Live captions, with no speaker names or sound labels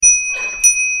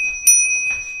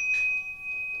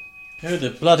Who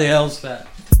the bloody hell's that?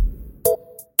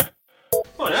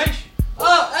 What, Ash?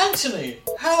 Oh, Anthony!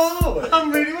 How are we?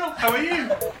 I'm really well. How are you?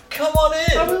 Come on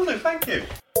in! I will do, thank you.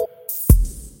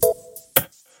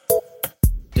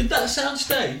 Did that sound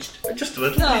staged? Just a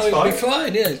little. No, it's it'll be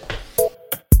fine. fine, yeah.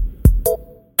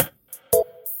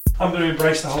 I'm going to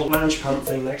embrace the whole lounge pant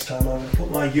thing next time. I'm going to put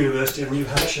my University of New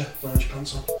Hampshire lounge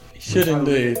pants on. You should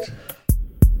indeed.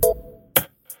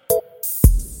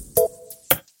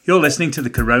 You're listening to the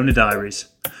Corona Diaries,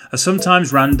 a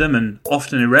sometimes random and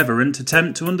often irreverent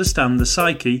attempt to understand the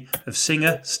psyche of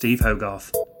singer Steve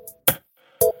Hogarth.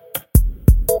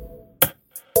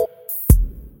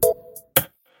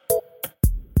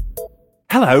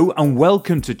 Hello and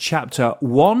welcome to chapter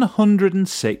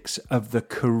 106 of the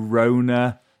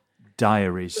Corona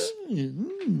Diaries.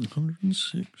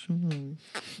 106.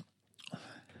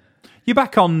 You're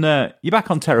back on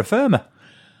terra firma.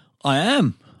 I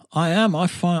am. I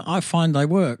find they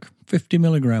work. 50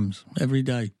 milligrams every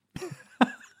day.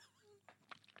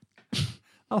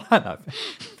 I like that.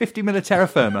 50 ml terra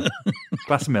firma.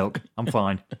 Glass of milk. I'm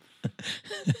fine.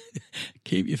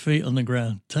 Keep your feet on the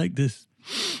ground. Take this.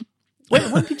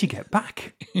 When did you get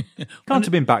back? Can't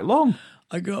have been back long.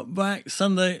 I got back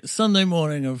Sunday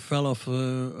morning. I fell off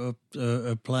a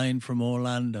plane from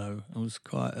Orlando. It was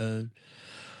quite a...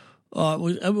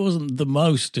 it wasn't the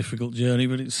most difficult journey,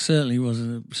 but it certainly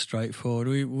wasn't straightforward.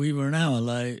 We were an hour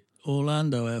late.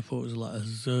 Orlando airport was like a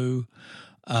zoo.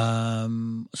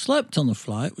 Slept on the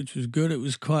flight, which was good. It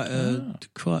was the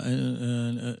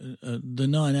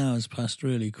 9 hours passed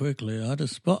really quickly. I had a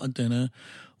spot at dinner,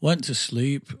 went to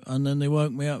sleep, and then they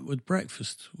woke me up with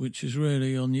breakfast, which is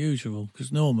really unusual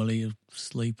because normally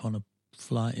sleep on a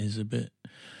flight is a bit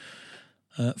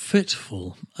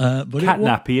fitful. But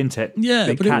Catnappy, isn't it? Yeah,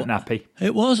 big but catnappy.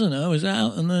 It wasn't. I was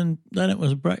out, and then it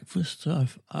was breakfast. So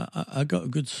I got a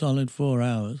good solid 4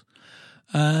 hours,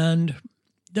 and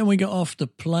then we got off the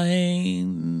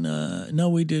plane. No,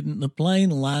 we didn't. The plane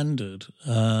landed.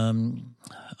 I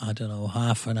don't know,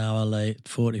 half an hour late,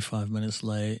 45 minutes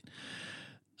late,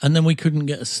 and then we couldn't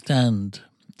get a stand,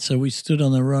 so we stood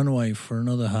on the runway for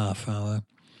another half hour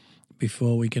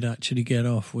before we could actually get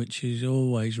off, which is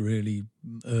always really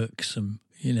irksome,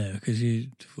 because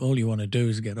all you want to do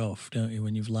is get off, don't you,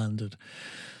 when you've landed.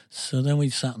 So then we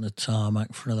sat on the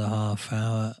tarmac for another half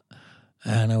hour,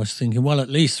 and I was thinking, well, at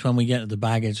least when we get to the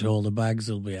baggage hall, the bags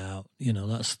will be out.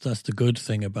 That's the good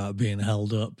thing about being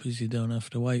held up, is you don't have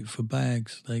to wait for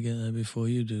bags. They get there before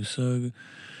you do. So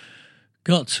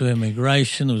got to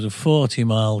immigration. There was a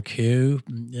 40-mile queue.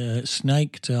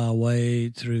 Snaked our way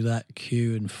through that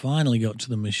queue and finally got to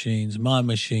the machines. My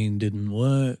machine didn't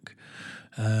work.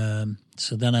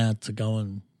 So then I had to go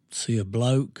and see a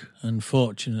bloke.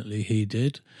 Unfortunately, he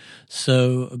did.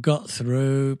 So I got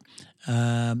through.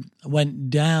 Went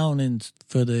down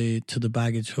to the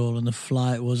baggage hall, and the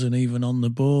flight wasn't even on the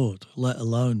board, let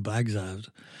alone bags out.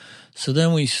 So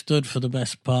then we stood for the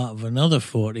best part of another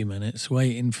 40 minutes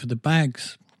waiting for the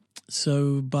bags.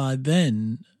 So by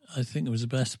then, I think it was the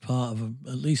best part of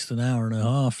at least an hour and a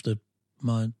half that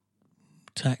my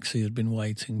taxi had been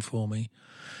waiting for me.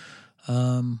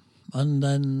 And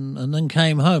then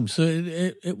came home. So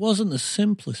it wasn't the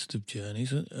simplest of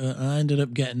journeys. I ended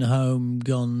up getting home,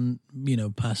 gone,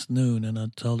 past noon, and I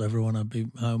told everyone I'd be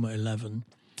home at 11.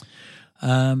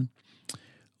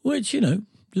 Which,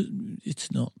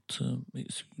 it's not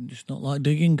like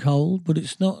digging coal, but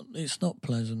it's not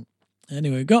pleasant.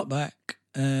 Anyway, got back,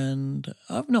 and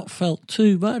I've not felt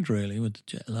too bad really with the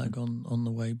jet lag on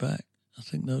the way back. I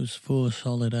think those 4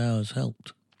 solid hours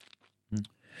helped.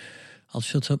 I'll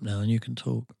shut up now and you can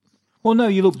talk. Well, no,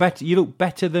 you look better. You look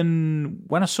better than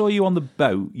when I saw you on the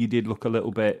boat. You did look a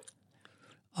little bit.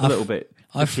 I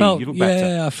felt, you look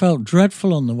better. I felt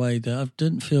dreadful on the way there. I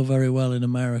didn't feel very well in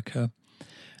America.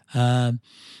 The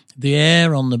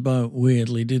air on the boat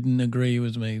weirdly didn't agree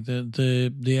with me.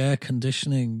 The air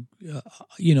conditioning,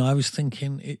 I was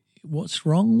thinking, what's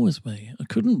wrong with me? I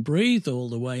couldn't breathe all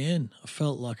the way in. I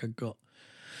felt like I got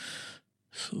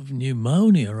sort of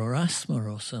pneumonia or asthma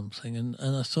or something, and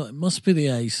I thought it must be the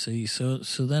AC. So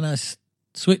then I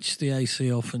switched the AC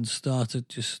off and started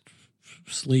just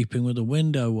sleeping with the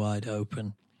window wide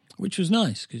open, which was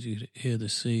nice because you hear the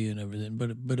sea and everything,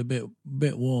 but a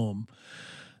bit warm.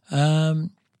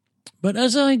 But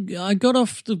as I got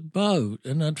off the boat,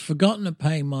 and I'd forgotten to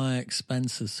pay my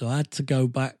expenses, so I had to go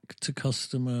back to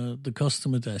the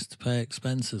customer desk to pay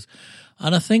expenses.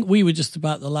 And I think we were just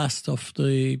about the last off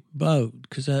the boat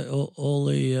because all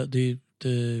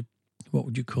the what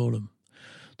would you call them?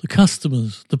 The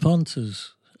customers, the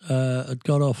punters, had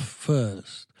got off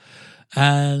first.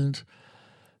 And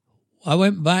I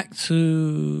went back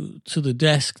to the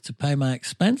desk to pay my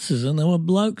expenses, and there were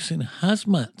blokes in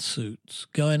hazmat suits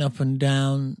going up and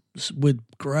down with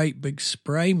great big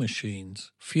spray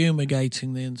machines,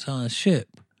 fumigating the entire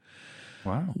ship.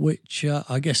 Wow. Which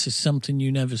I guess is something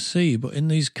you never see. But in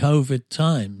these COVID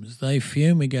times, they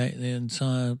fumigate the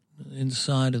entire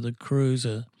inside of the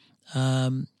cruiser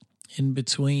in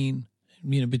between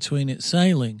it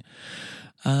sailing.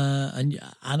 And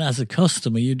as a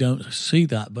customer, you don't see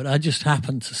that, but I just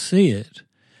happened to see it.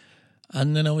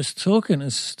 And then I was talking to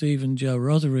Steve and Joe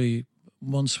Rothery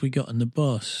once we got in the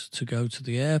bus to go to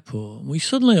the airport. And we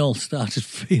suddenly all started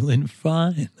feeling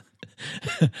fine.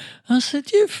 I said,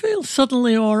 "Do you feel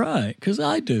suddenly all right?" Because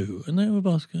I do. And they were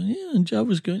both going, "Yeah." And Joe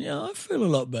was going, "Yeah, I feel a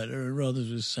lot better." And Rothers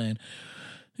was saying,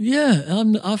 "Yeah,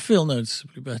 I feel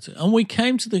noticeably better." And we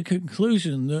came to the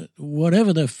conclusion that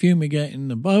whatever they're fumigating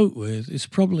the boat with is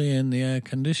probably in the air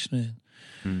conditioning.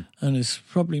 And it's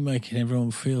probably making everyone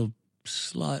feel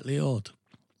slightly odd,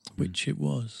 which it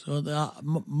was. So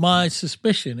my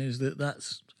suspicion is that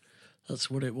that's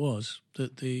what it was,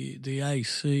 that the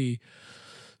AC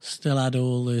still had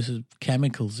all the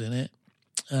chemicals in it,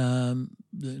 the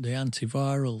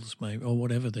antivirals maybe, or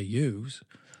whatever they use,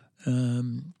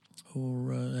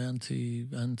 or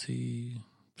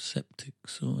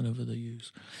antiseptics or whatever they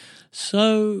use.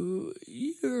 So,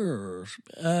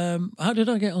 how did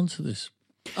I get onto this?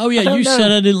 Oh yeah, you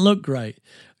said I didn't look great.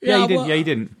 Yeah, you didn't. Yeah, you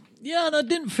didn't. Yeah, and I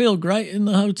didn't feel great in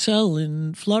the hotel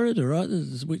in Florida, right?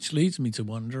 Which leads me to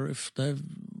wonder if they've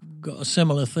got a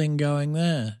similar thing going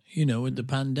there, with the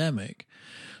pandemic.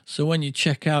 So when you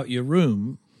check out your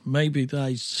room, maybe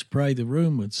they spray the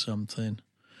room with something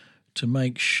to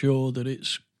make sure that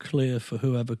it's clear for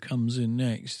whoever comes in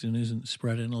next and isn't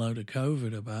spreading a load of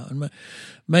COVID about. And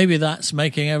maybe that's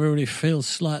making everybody feel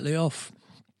slightly off.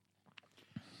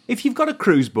 If you've got a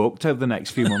cruise booked over the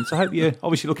next few months, I hope you're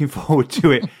obviously looking forward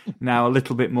to it now a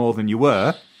little bit more than you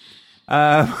were.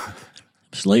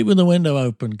 Sleep with the window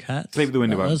open, Kat. Sleep with the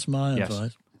window open. That's my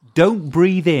advice. Don't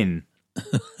breathe in.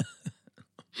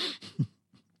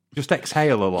 Just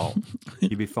exhale a lot.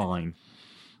 You'll be fine.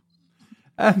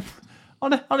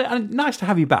 Nice to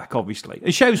have you back, obviously.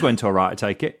 The shows went all right, I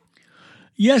take it.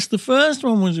 Yes, the first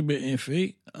one was a bit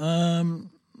iffy,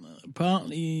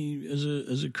 partly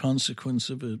as a consequence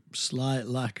of a slight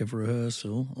lack of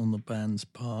rehearsal on the band's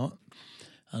part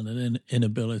and an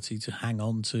inability to hang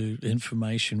on to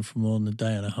information for more than a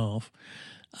day and a half.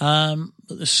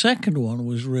 But the second one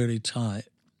was really tight.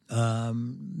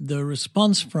 The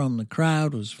response from the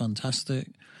crowd was fantastic,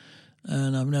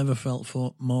 and I've never felt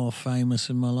more famous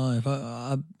in my life.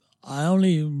 I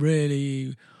only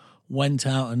really went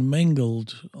out and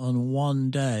mingled on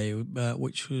one day,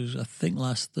 which was, I think,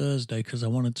 last Thursday, because I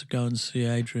wanted to go and see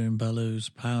Adrian Belew's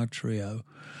Power Trio.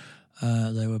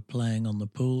 They were playing on the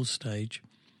pool stage.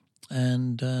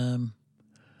 And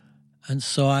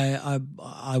so I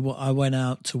went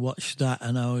out to watch that,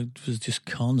 and I was just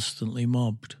constantly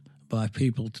mobbed by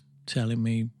people telling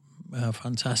me how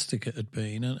fantastic it had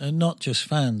been, and not just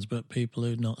fans, but people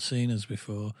who'd not seen us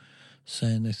before,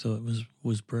 saying they thought it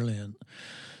was brilliant.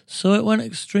 So it went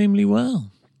extremely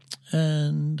well,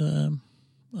 and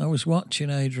I was watching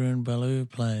Adrian Belew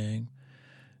playing,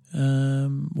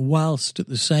 whilst at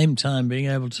the same time being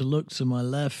able to look to my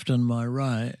left and my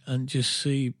right and just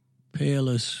see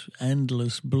peerless,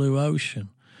 endless blue ocean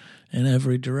in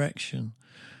every direction.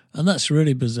 And that's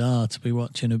really bizarre, to be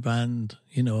watching a band,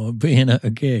 or being at a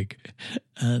gig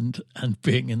and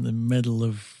being in the middle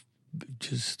of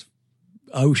just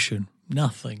ocean,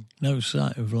 nothing, no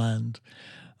sight of land.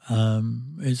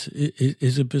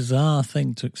 Is a bizarre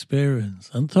thing to experience,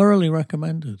 and thoroughly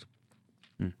recommended.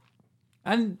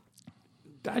 And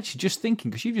actually, just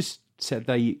thinking, because you just said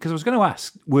because I was going to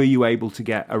ask, were you able to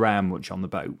get around much on the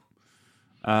boat?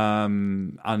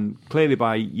 And clearly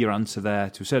by your answer there,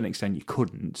 to a certain extent, you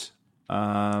couldn't,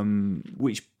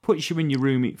 which puts you in your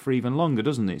room for even longer,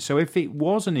 doesn't it? So if it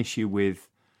was an issue with...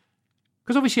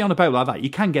 Because obviously on a boat like that,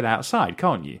 you can get outside,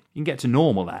 can't you? You can get to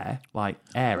normal air, like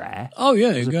air. Oh,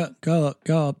 yeah, you go up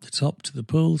the top to the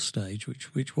pool stage,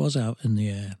 which was out in the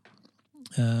air.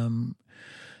 And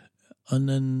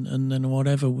then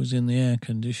whatever was in the air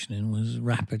conditioning was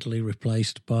rapidly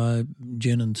replaced by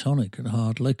gin and tonic and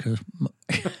hard liquor. Well,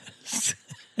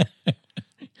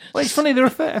 it's funny. There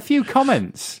are a few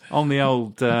comments on the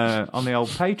old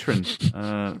patron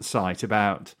site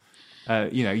about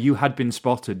you had been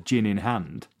spotted gin in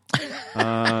hand.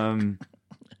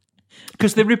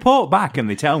 Because they report back and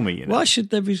they tell me. Why should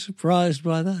they be surprised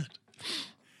by that?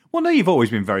 Well, no, you've always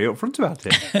been very upfront about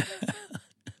it.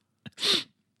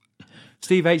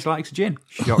 Steve H likes gin.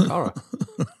 Shock horror.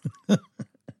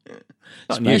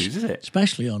 not news, is it?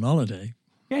 Especially on holiday.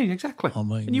 Yeah, exactly. I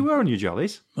mean- and you were on your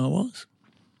jollies. I was.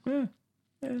 Yeah.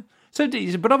 So,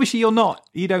 but obviously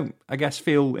you don't, I guess,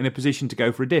 feel in a position to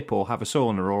go for a dip or have a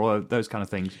sauna or those kind of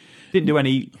things. Didn't do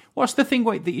any. What's the thing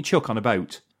that you chuck on a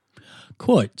boat?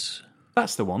 Quoits.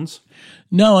 That's the ones.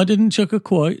 No, I didn't chuck a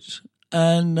quote,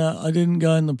 and I didn't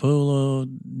go in the pool or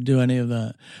do any of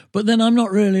that. But then I'm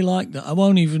not really like that. I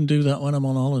won't even do that when I'm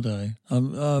on holiday.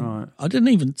 Right. I didn't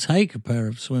even take a pair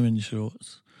of swimming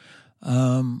shorts.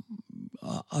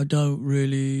 I don't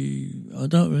really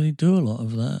do a lot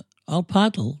of that. I'll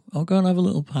paddle. I'll go and have a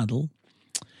little paddle.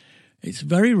 It's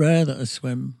very rare that I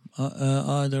swim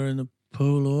either in the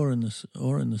pool or in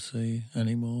the sea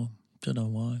anymore. Don't know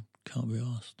why. Can't be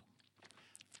asked.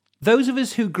 Those of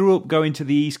us who grew up going to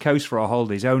the East Coast for our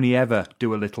holidays only ever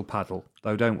do a little paddle,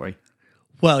 though, don't we?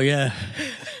 Well, yeah.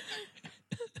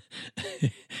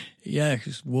 Yeah,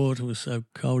 because water was so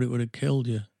cold it would have killed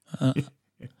you.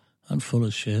 And full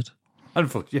of shit.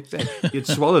 Unfortunately, you'd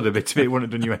swallowed a bit of it. It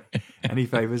wouldn't have done you any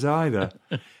favours either.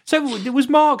 So was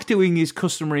Mark doing his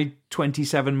customary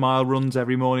 27-mile runs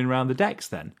every morning around the decks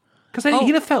then? Because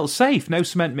he'd have felt safe, no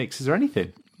cement mixers or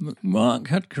anything. Mark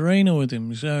had Karina with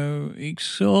him, so he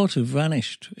sort of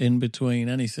vanished in between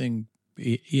anything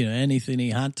he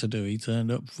had to do, he turned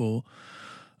up for,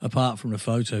 apart from the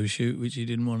photo shoot, which he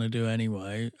didn't want to do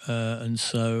anyway. And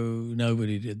so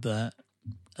nobody did that.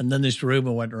 And then this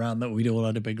rumour went around that we'd all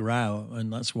had a big row,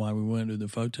 and that's why we weren't doing the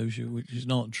photo shoot, which is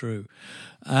not true.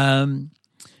 But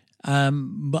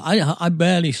I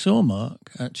barely saw Mark,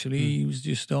 actually. He was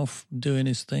just off doing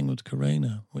his thing with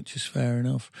Karina, which is fair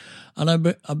enough. And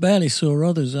I barely saw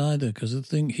others either, because I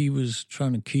think he was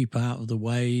trying to keep out of the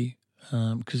way,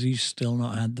 because he's still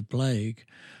not had the plague.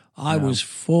 I was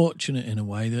fortunate in a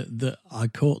way that I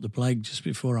caught the plague just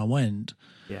before I went.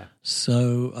 Yeah.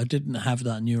 So I didn't have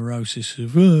that neurosis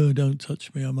of, don't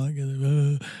touch me, I might get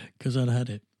it, because I'd had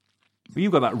it. Well,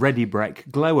 you've got that Ready Brek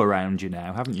glow around you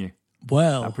now, haven't you?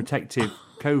 Well, That protective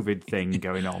COVID thing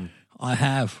going on. I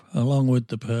have, along with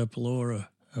the purple aura.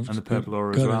 And the purple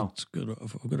aura as well.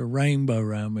 I've got a rainbow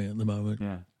around me at the moment.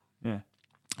 Yeah.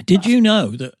 Did you know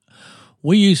that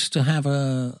we used to have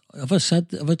have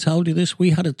I told you this? We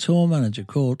had a tour manager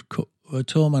called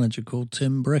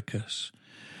Tim Brickus,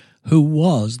 who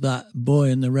was that boy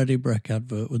in the Ready Brek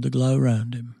advert with the glow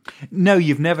around him. No,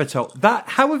 you've never told that.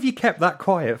 How have you kept that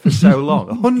quiet for so long?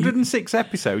 106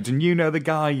 episodes, and you know the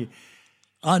guy.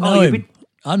 I know him.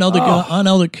 I know the guy. I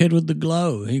know the kid with the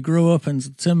glow. He grew up in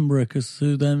Tim Brickus,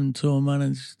 who then tour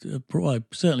managed,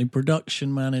 certainly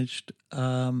production managed. Wait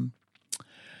a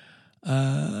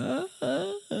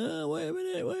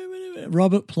minute.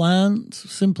 Robert Plant,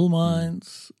 Simple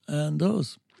Minds, and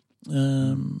us.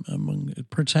 Among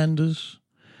Pretenders,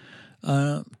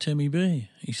 Timmy B.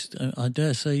 I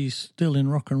dare say he's still in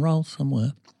rock and roll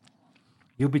somewhere.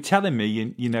 You'll be telling me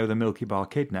you know the Milky Bar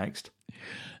Kid next.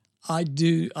 I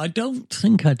do. I don't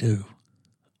think I do.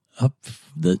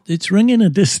 It's ringing a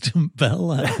distant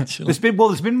bell, actually. There's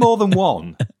been more than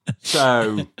one.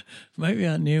 So maybe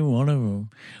I knew one of them.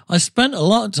 I spent a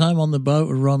lot of time on the boat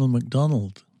with Ronald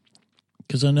McDonald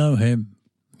because I know him.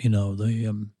 You know,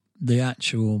 the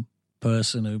actual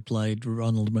person who played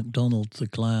Ronald McDonald the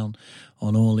clown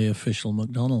on all the official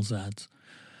McDonald's ads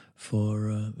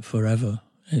for forever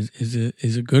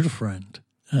is a good friend.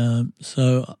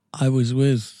 So I was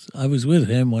with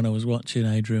him when I was watching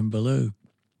Adrian Belew.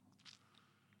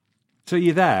 So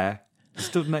you're there,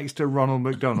 stood next to Ronald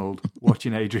McDonald,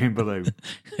 watching Adrian Belew.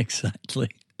 Exactly.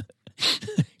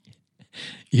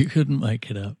 You couldn't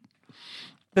make it up.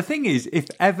 The thing is, if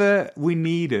ever we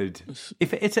needed,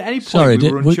 if it's at any point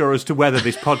we were unsure as to whether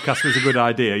this podcast was a good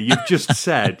idea, you've just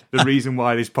said the reason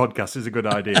why this podcast is a good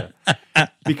idea.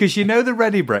 Because you know the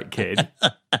Ready Brek Kid,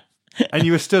 and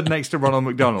you were stood next to Ronald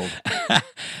McDonald.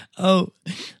 Oh,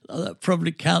 that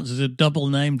probably counts as a double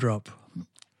name drop.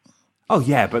 Oh,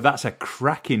 yeah, but that's a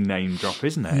cracking name drop,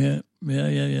 isn't it?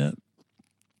 Yeah.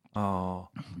 Oh.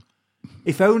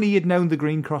 If only you'd known the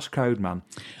Green Cross Code man.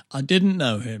 I didn't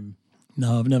know him.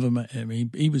 No, I've never met him.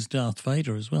 He was Darth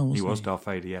Vader as well, wasn't he? He was Darth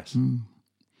Vader, yes.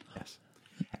 Yes.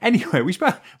 Anyway, we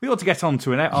ought to get on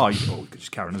to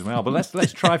just Karen as well, but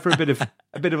let's try for a bit of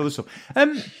other stuff.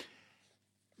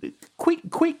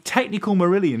 Quick technical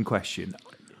Marillion question.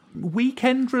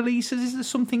 Weekend releases, is there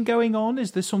something going on?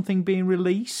 Is there something being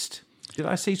released? Did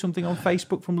I see something on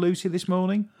Facebook from Lucy this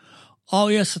morning? Oh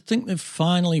yes, I think they've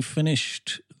finally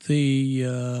finished the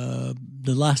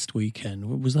last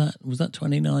weekend. Was that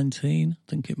 2019? I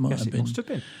think it might have been. It must have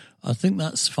been. I think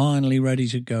that's finally ready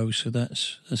to go, so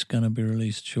that's going to be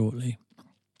released shortly.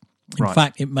 In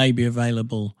fact, it may be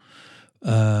available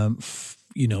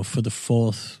for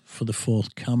the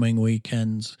forthcoming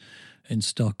weekends in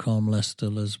Stockholm, Leicester,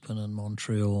 Lisbon, and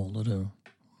Montreal that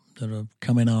are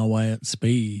coming our way at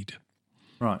speed.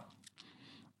 Right.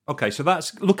 Okay, so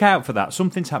look out for that.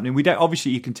 Something's happening. We don't.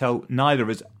 Obviously, you can tell neither of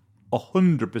us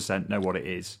 100% know what it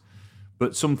is,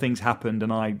 but something's happened,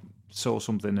 and I saw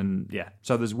something, and yeah.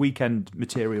 So there's weekend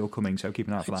material coming. So keep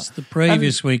an eye out for that. It's the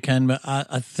previous weekend, but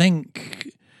I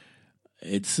think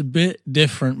it's a bit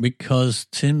different because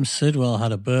Tim Sidwell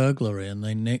had a burglary and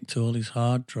they nicked all his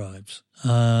hard drives.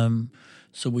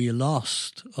 So we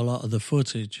lost a lot of the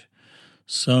footage.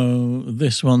 So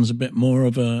this one's a bit more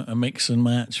of a mix and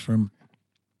match from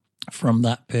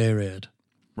that period.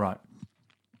 Right.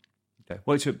 Okay.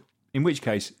 Well, in which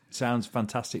case, it sounds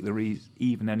fantastic there is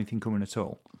even anything coming at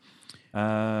all.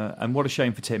 And what a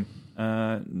shame for Tim,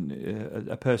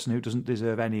 a person who doesn't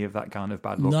deserve any of that kind of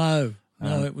bad luck.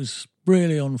 No, it was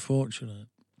really unfortunate.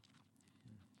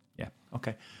 Yeah,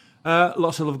 okay.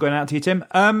 Lots of love going out to you, Tim.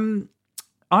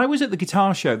 I was at the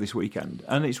guitar show this weekend,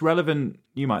 and it's relevant.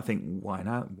 You might think, why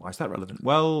now? Why is that relevant?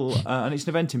 Well, and it's an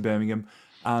event in Birmingham,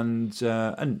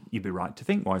 and you'd be right to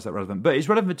think, why is that relevant? But it's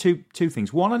relevant for two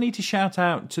things. One, I need to shout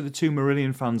out to the two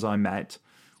Marillion fans I met,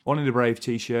 one in a Brave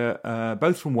t-shirt,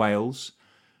 both from Wales,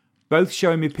 both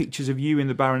showing me pictures of you in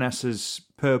the Baroness's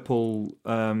purple,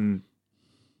 I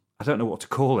don't know what to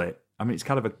call it. I mean, it's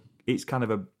kind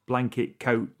of a blanket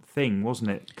coat thing, wasn't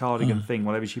it? Cardigan thing,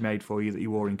 whatever she made for you that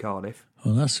you wore in Cardiff.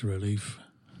 Well, that's a relief.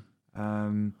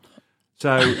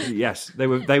 So yes, they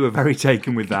were very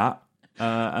taken with that,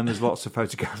 and there's lots of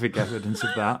photographic evidence of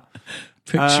that.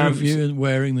 Picture of you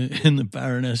wearing in the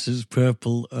Baroness's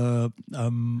purple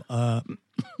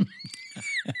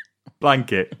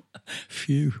blanket.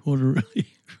 Phew, what a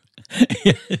relief.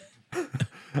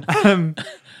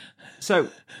 So,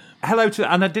 hello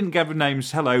to, and I didn't give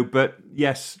names. Hello, but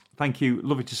yes, thank you.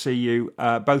 Lovely to see you.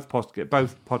 Both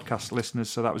podcast listeners,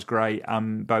 so that was great.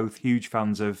 Both huge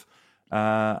fans of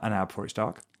An Hour Before It's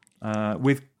Dark,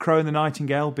 with Crow and the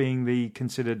Nightingale being the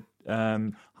considered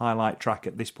highlight track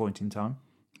at this point in time.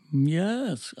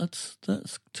 Yes, that's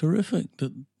terrific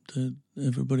that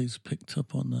everybody's picked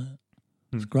up on that.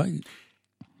 It's great.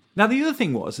 Now, the other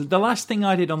thing was, the last thing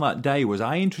I did on that day was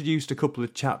I introduced a couple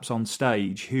of chaps on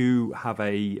stage who have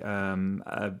a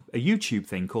YouTube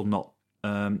thing called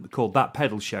That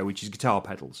Pedal Show, which is guitar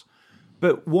pedals.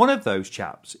 But one of those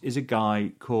chaps is a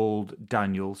guy called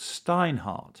Daniel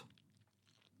Steinhardt.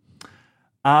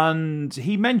 And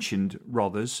he mentioned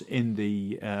Rothers in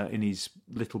his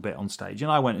little bit on stage.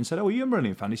 And I went and said, "Oh, are you a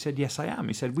Marillion fan?" He said, "Yes, I am."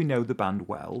 He said, "We know the band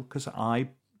well because I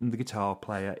am the guitar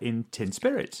player in Tin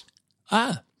Spirits."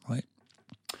 Ah, right.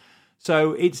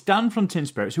 So it's Dan from Tin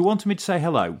Spirits who wanted me to say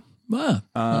hello. Ah,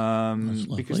 that's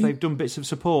because lovely. they've done bits of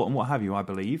support and what have you, I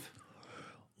believe.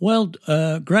 Well,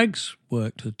 Greg's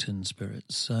worked with Tin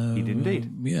Spirits. So, he did indeed.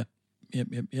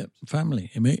 Yep. Family,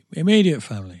 immediate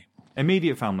family.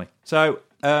 Immediate family. So,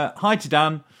 hi to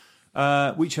Dan,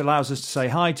 which allows us to say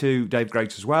hi to Dave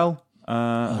Greggs as well.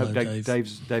 Hope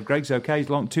Dave Greggs okay. It's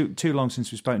too long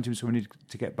since we've spoken to him, so we need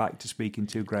to get back to speaking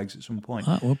to Greggs at some point.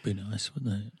 That would be nice,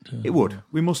 wouldn't it? It would.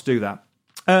 We must do that.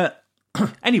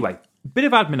 Anyway, bit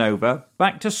of admin over.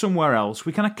 Back to Somewhere Else.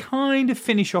 We kind of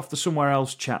finish off the Somewhere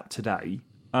Else chat today.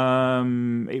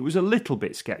 It was a little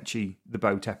bit sketchy, the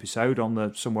boat episode on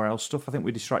the Somewhere Else stuff. I think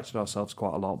we distracted ourselves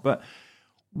quite a lot, but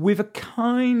we've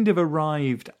kind of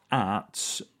arrived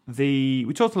at we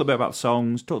talked a little bit about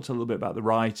songs, talked a little bit about the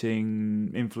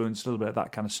writing, influence, a little bit of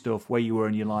that kind of stuff, where you were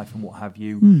in your life and what have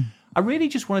you. I really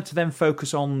just wanted to then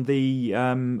focus on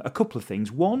a couple of things.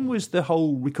 One was the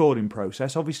whole recording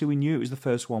process. Obviously, we knew it was the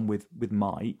first one with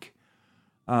Mike.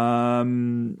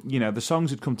 The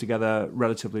songs had come together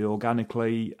relatively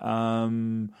organically.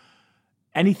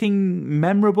 Anything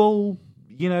memorable,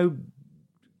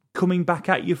 coming back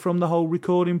at you from the whole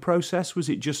recording process? Was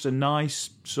it just a nice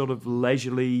sort of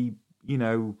leisurely,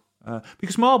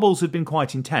 because Marbles had been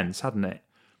quite intense, hadn't it?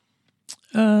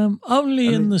 Only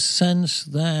in the sense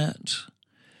that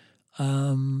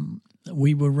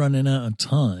we were running out of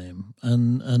time,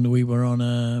 and we were on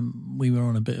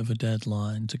a bit of a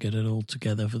deadline to get it all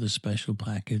together for the special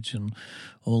package and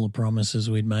all the promises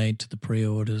we'd made to the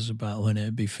pre-orders about when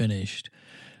it'd be finished,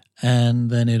 and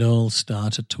then it all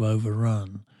started to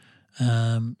overrun.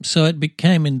 So it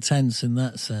became intense in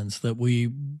that sense that we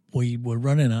were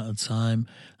running out of time,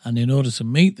 and in order to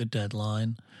meet the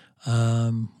deadline,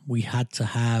 we had to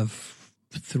have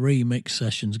 3 mix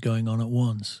sessions going on at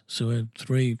once. So we had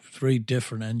three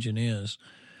different engineers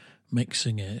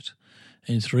mixing it,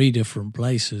 in 3 different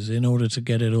places in order to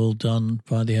get it all done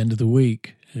by the end of the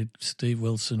week. Steve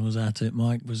Wilson was at it,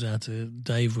 Mike was at it,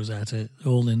 Dave was at it,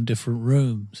 all in different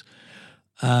rooms.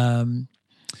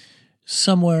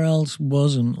 Somewhere else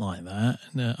wasn't like that.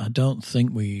 No, I don't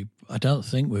think we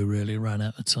really ran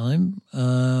out of time.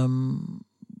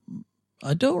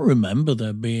 I don't remember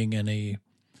there being any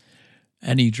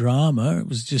drama. It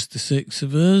was just the 6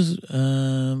 of us.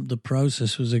 The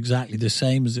process was exactly the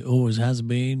same as it always has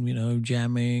been. You know,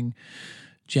 jamming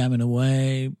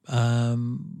away,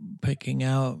 picking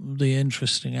out the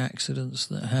interesting accidents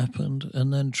that happened,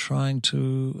 and then trying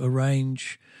to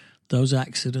arrange those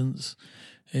accidents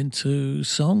into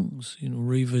songs. You know,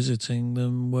 revisiting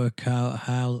them, work out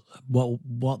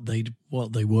what they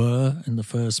were in the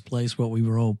first place, what we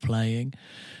were all playing,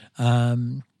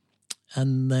 and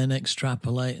then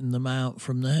extrapolating them out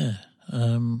from there.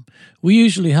 We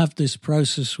usually have this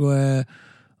process where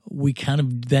we kind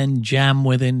of then jam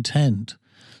with intent.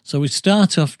 So we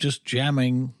start off just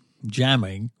jamming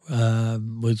with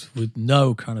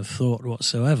no kind of thought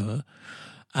whatsoever.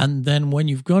 And then when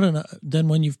you've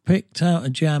picked out a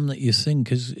jam that you think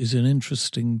is an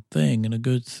interesting thing and a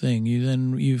good thing,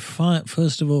 you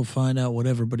first of all find out what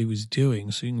everybody was doing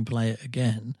so you can play it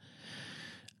again.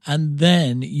 And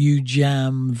then you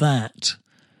jam that,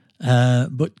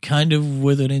 but kind of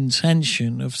with an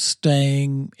intention of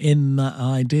staying in that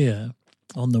idea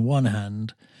on the one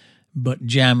hand, but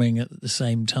jamming at the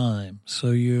same time.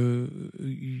 So you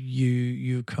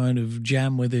kind of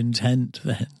jam with intent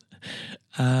then.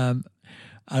 And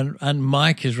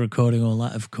Mike is recording all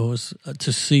that, of course,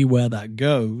 to see where that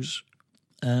goes.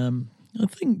 I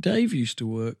think Dave used to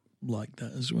work like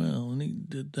that as well,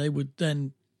 and they would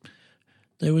then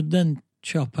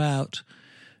chop out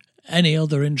any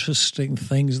other interesting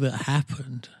things that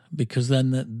happened, because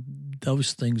then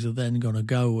those things are then going to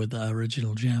go with the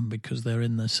original jam because they're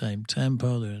in the same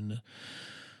tempo, they're in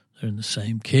the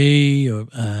same key, or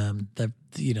they're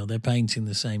painting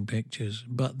the same pictures,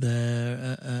 but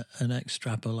they're an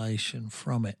extrapolation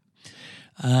from it.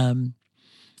 And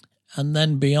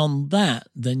then beyond that,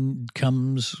 then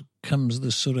comes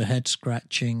the sort of head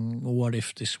scratching. What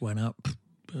if this went up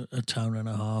a tone and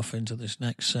a half into this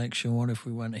next section? What if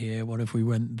we went here? What if we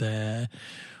went there?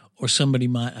 Or somebody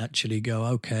might actually go,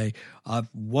 okay,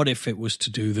 what if it was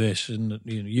to do this? And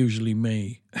usually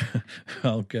me,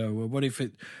 I'll go, well, what if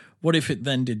it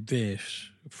then did this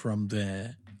from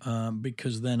there?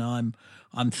 Because then I'm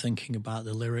thinking about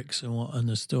the lyrics and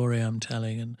the story I'm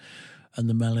telling and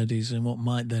the melodies and what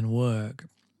might then work.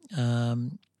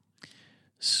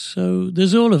 So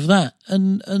there's all of that,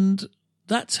 and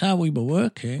that's how we were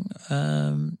working.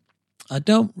 I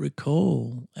don't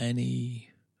recall any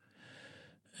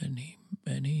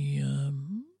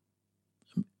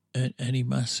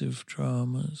massive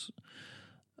dramas.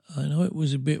 I know it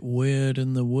was a bit weird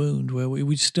in The Wound, where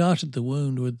we started The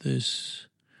Wound with this,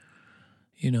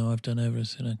 I've done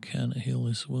everything I can to heal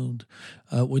this wound,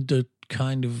 with the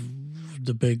kind of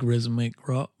the big rhythmic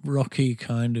rocky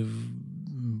kind of,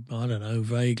 I don't know,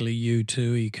 vaguely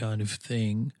U2-y kind of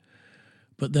thing.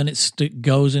 But then it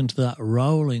goes into that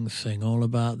rolling thing, all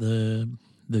about the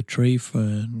tree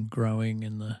fern growing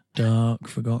in the dark,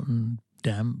 forgotten,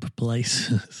 damp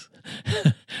places.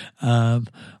 I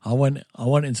went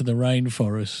into the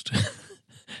rainforest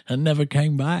and never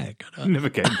came back. Never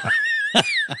came back.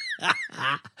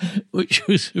 Which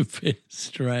was a bit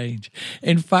strange.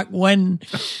 In fact, when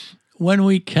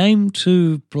we came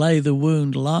to play The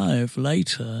Wound live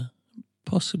later,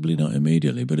 possibly not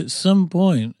immediately, but at some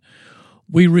point,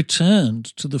 we returned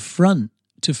to the front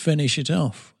to finish it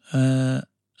off, and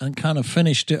kind of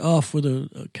finished it off with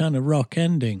a kind of rock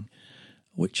ending,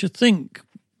 which I think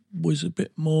was a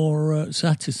bit more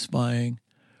satisfying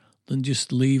than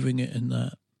just leaving it in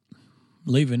the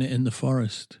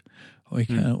forest. We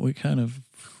kind of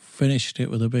finished it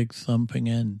with a big thumping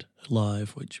end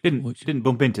live, which didn't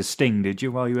bump into Sting, did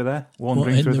you, while you were there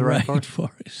wandering through the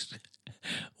rainforest?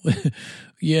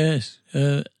 Yes,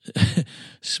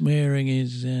 smearing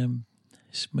his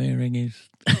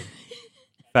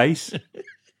face,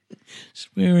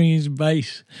 smearing his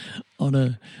base on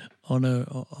a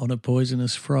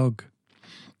poisonous frog.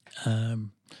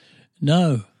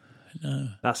 No.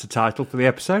 That's the title for the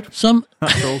episode. That's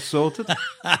all sorted.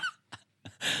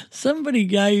 Somebody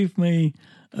gave me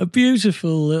a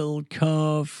beautiful little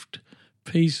carved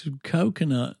piece of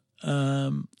coconut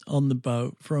on the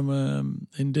boat from an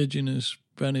indigenous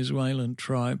Venezuelan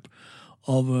tribe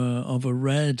of a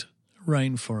red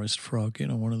rainforest frog,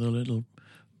 one of the little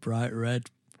bright red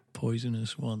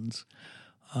poisonous ones.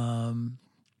 And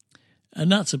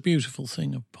that's a beautiful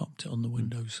thing. I've popped it on the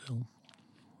windowsill.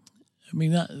 I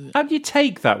mean, that How do you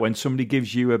take that when somebody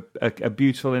gives you a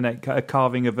beautiful a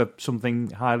carving of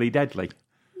something highly deadly?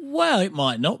 well, it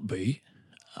might not be.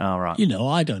 All right. You know,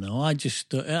 I don't know. I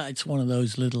just it's one of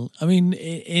those little. I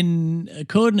mean,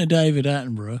 according to David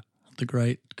Attenborough, the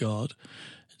great god,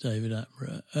 David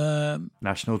Attenborough,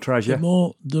 National treasure.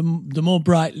 the more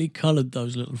brightly coloured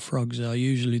those little frogs are,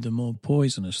 usually the more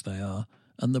poisonous they are,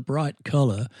 and the bright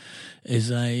colour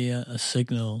is a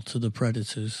signal to the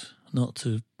predators not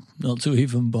to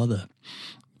even bother,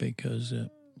 because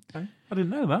Okay. I didn't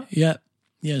know that.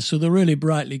 yeah. So the really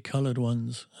brightly coloured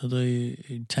ones,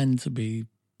 they tend to be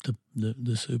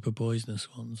the super poisonous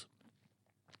ones,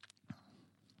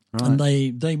 Right. and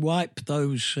they wipe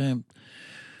those.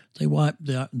 They wipe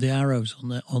the arrows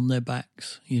on their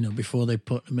backs, you know, before they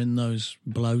put them in those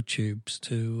blow tubes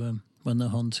to when they're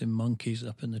hunting monkeys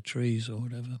up in the trees or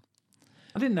whatever.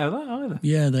 I didn't know that either.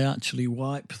 Yeah, they actually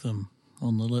wipe them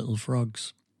on the little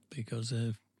frogs because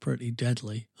they're pretty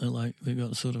deadly. They've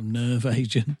got sort of nerve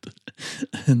agent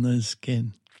in their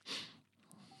skin.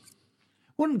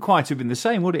 Wouldn't quite have been the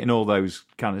same, would it, in all those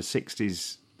kind of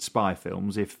 60s spy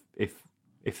films if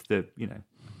the, you know,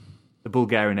 the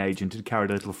Bulgarian agent had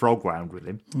carried a little frog round with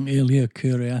him. Ilya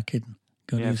Kuryakin.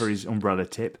 For his umbrella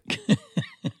tip.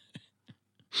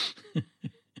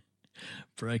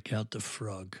 Break out the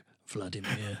frog,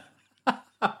 Vladimir.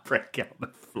 Break out the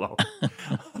frog.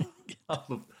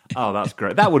 Oh, that's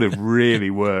great. That would have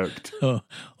really worked.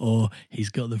 Or he's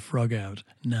got the frog out.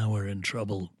 Now we're in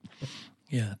trouble.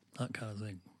 Yeah, that kind of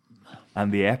thing.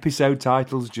 And the episode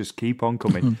titles just keep on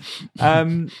coming.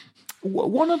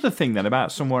 One other thing then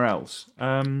about Somewhere Else.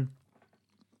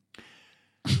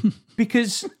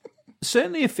 Because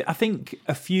certainly I think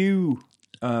a few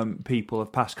people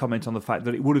have passed comment on the fact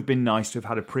that it would have been nice to have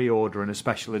had a pre-order and a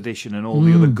special edition and all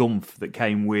the other gumph that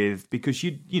came with, because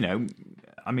you know,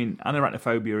 I mean,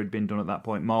 Anarachnophobia had been done at that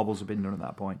point, Marbles had been done at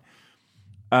that point.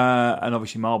 And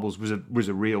obviously Marbles was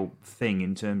a real thing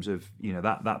in terms of, you know,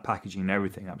 that packaging and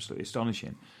everything, absolutely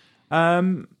astonishing.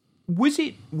 Was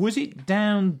it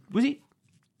down,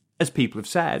 as people have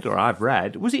said, or I've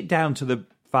read, was it down to the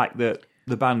fact that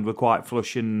the band were quite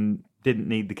flush and didn't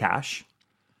need the cash?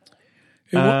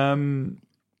 Or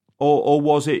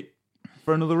was it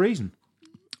for another reason?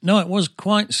 No, it was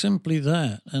quite simply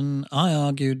that. And I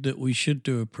argued that we should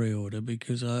do a pre-order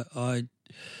because it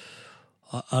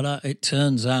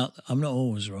turns out, I'm not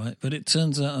always right, but it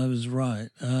turns out I was right.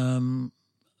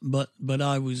 But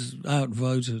I was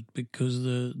outvoted because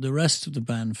the rest of the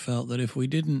band felt that if we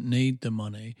didn't need the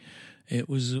money, it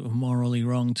was morally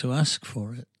wrong to ask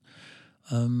for it.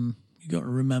 You got to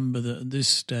remember that at this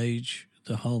stage,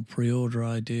 the whole pre-order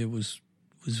idea was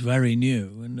very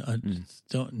new, and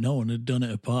no one had done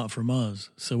it apart from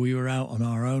us. So we were out on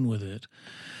our own with it,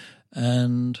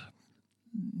 and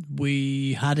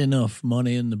we had enough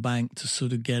money in the bank to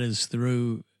sort of get us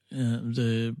through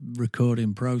the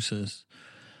recording process.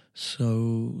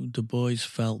 So the boys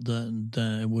felt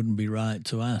that it wouldn't be right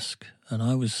to ask, and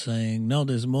I was saying, no,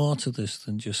 there's more to this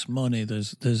than just money.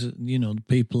 There's you know,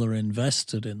 people are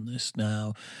invested in this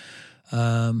now.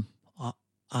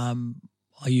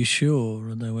 Are you sure?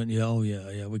 And they went,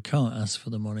 yeah, we can't ask for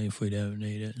the money if we don't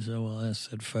need it. So, well, I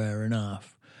said, fair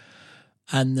enough.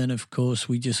 And then, of course,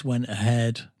 we just went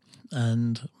ahead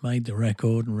and made the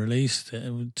record and released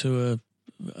it to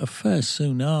a fair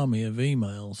tsunami of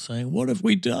emails saying, what have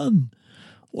we done?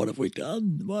 What have we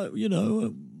done? What, you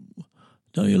know,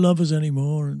 don't you love us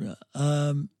anymore?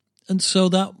 And so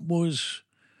that was...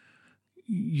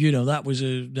 You know, that was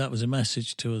a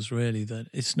message to us, really, that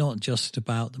it's not just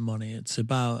about the money. It's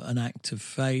about an act of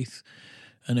faith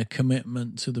and a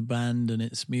commitment to the band and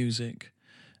its music.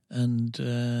 And,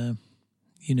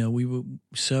 you know, we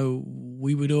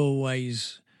would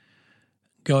always,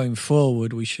 going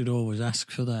forward, we should always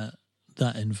ask for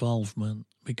that involvement,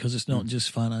 because it's not just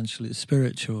financial, it's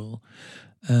spiritual.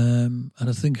 And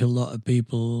I think a lot of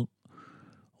people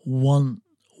want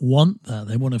that.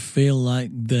 They want to feel like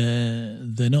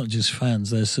they're not just fans,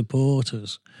 they're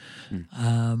supporters.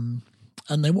 And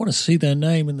they want to see their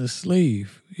name in the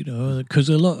sleeve, you know, because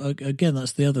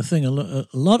that's the other thing, a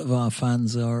lot of our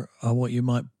fans are what you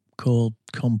might call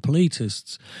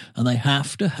completists, and they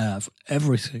have to have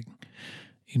everything,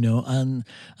 you know,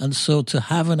 and so to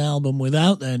have an album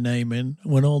without their name in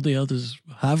when all the others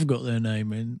have got their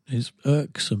name in is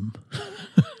irksome.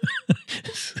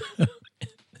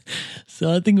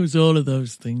 So I think it was all of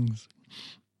those things.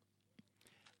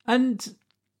 And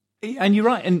you're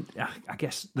right. And I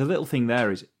guess the little thing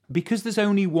there is, because there's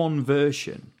only one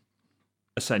version,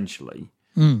 essentially,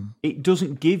 it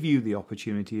doesn't give you the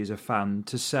opportunity as a fan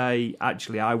to say,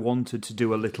 actually, I wanted to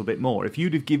do a little bit more. If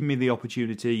you'd have given me the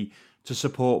opportunity to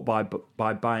support by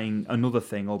buying another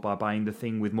thing, or by buying the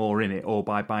thing with more in it, or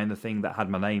by buying the thing that had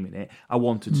my name in it, I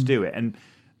wanted to do it. And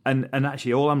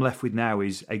actually, all I'm left with now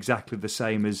is exactly the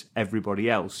same as everybody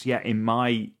else. Yet in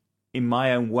my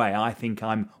own way, I think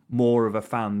I'm more of a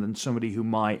fan than somebody who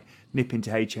might nip into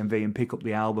HMV and pick up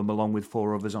the album along with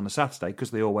 4 others on a Saturday,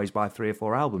 because they always buy 3 or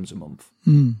 4 albums a month.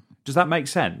 Does that make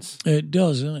sense? It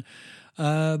does.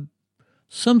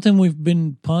 Something we've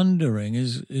been pondering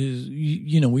is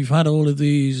we've had all of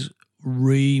these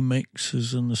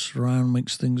remixes and the surround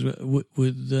mix things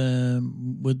with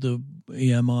the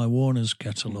EMI Warner's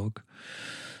catalogue.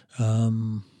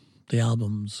 The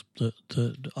albums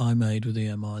that I made with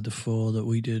EMI, the 4 that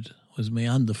we did with me,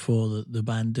 and the 4 that the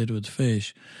band did with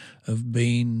Fish, have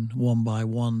been one by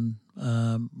one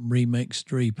remixed,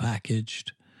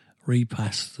 repackaged,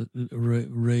 repassed,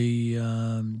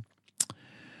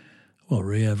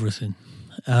 everything,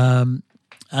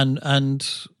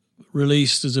 and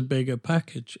released as a bigger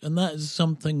package. And that is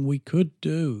something we could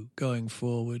do going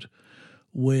forward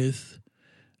with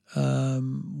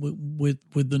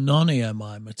the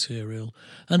non-EMI material.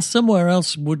 And Somewhere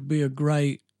Else would be a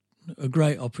great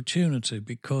opportunity,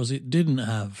 because it didn't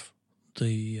have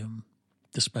the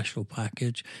special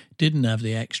package, didn't have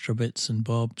the extra bits and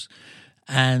bobs,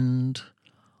 and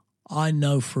I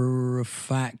know for a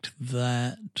fact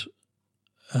that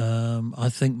I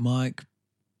think Mike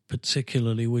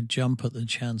particularly would jump at the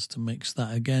chance to mix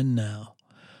that again now.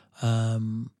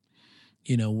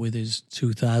 With his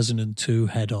 2002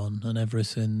 head on and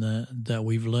everything that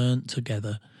we've learnt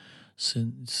together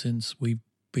since we've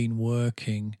been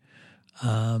working.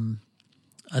 I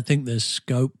think there's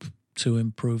scope to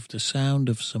improve the sound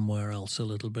of Somewhere Else a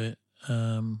little bit.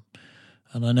 And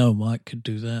I know Mike could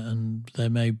do that, and there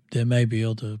may be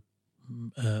other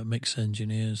mix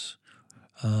engineers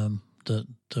that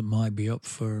might be up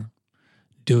for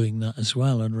doing that as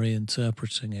well and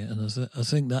reinterpreting it. And I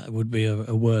think that would be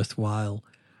a worthwhile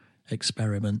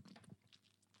experiment.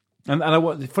 And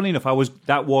funny enough,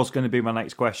 that was going to be my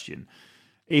next question.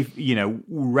 If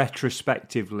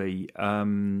retrospectively,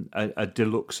 a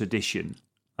deluxe edition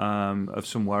of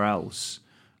Somewhere Else.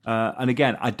 And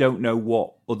again, I don't know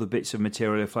what other bits of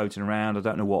material are floating around. I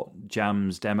don't know what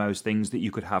jams, demos, things that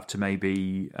you could have to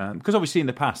maybe, because obviously in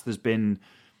the past there's been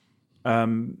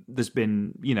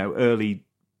early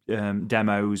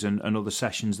demos and other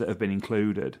sessions that have been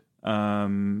included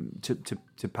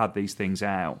to pad these things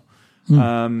out.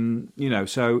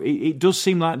 So it does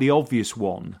seem like the obvious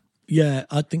one. Yeah,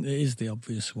 I think it is the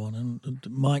obvious one, and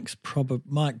Mike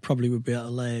probably would be able to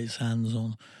lay his hands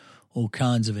on all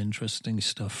kinds of interesting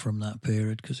stuff from that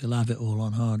period, because he'll have it all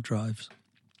on hard drives.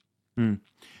 And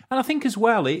I think as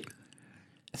well, it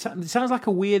sounds like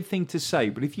a weird thing to say,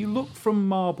 but if you look from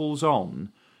Marbles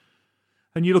on,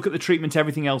 and you look at the treatment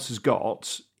everything else has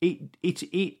got, it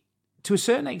to a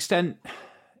certain extent,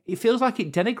 it feels like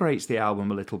it denigrates the album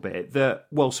a little bit. That,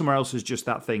 well, Somewhere Else is just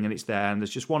that thing, and it's there, and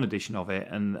there's just one edition of it,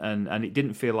 and it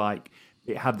didn't feel like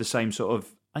it had the same sort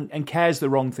of. And care's the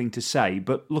wrong thing to say,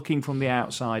 but looking from the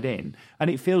outside in, and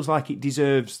it feels like it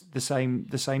deserves the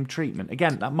same treatment.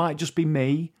 Again, that might just be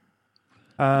me.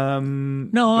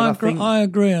 No, I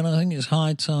agree, and I think it's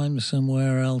high time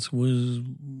Somewhere Else was,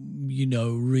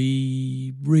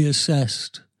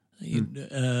 reassessed.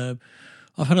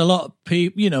 I've had a lot of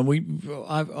people,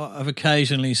 I've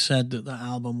occasionally said that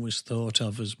album was thought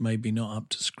of as maybe not up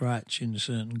to scratch in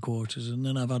certain quarters, and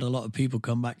then I've had a lot of people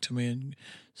come back to me and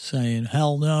saying,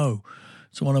 hell no,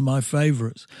 it's one of my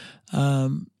favourites.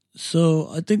 So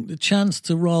I think the chance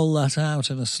to roll that out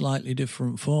in a slightly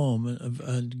different form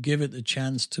and give it the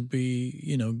chance to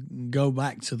be, go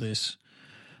back to this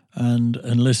and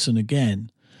listen again,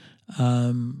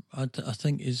 I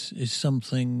think is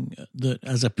something that,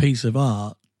 as a piece of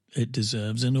art, it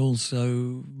deserves, and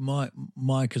also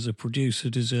Mike as a producer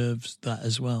deserves that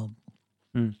as well.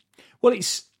 Well,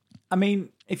 if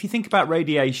you think about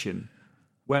Radiation,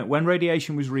 when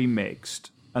Radiation was remixed,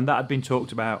 and that had been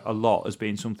talked about a lot as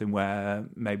being something where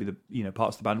maybe the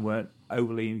parts of the band weren't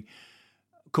overly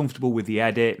comfortable with the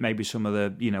edit, maybe some of the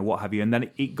what have you, and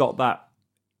then it got that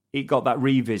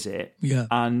revisit,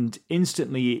 and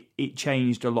instantly it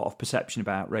changed a lot of perception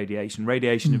about Radiation.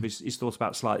 Radiation is thought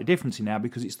about slightly differently now,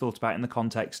 because it's thought about in the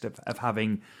context of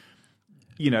having,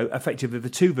 effectively the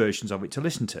 2 versions of it to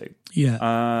listen to,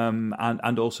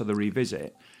 and also the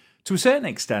revisit. To a certain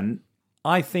extent,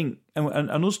 I think,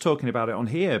 and us talking about it on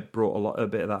here brought a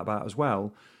bit of that about as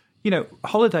well.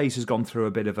 Holidays has gone through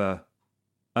a bit of a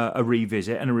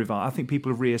revisit and a revive. I think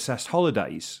people have reassessed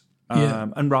Holidays.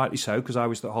 and rightly so, because I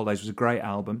always thought Holidays was a great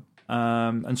album,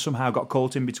 and somehow got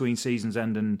caught in between Season's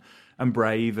End and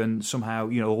Brave, and somehow,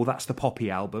 that's the Poppy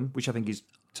album, which I think is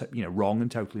wrong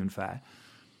and totally unfair.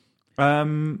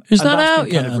 Is that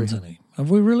out yet, Anthony? Have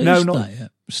we released that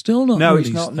yet? Still not No,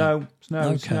 released it's not. that?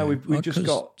 No, no, we've just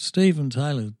got... Stephen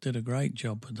Taylor did a great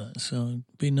job with that, so it'd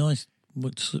be nice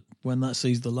when that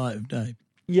sees the light of day.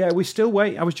 Yeah, we still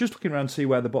wait. I was just looking around to see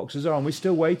where the boxes are, and we're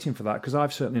still waiting for that, because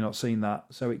I've certainly not seen that.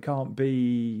 So it can't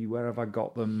be... Where have I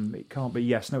got them? It can't be...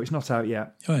 Yes, no, it's not out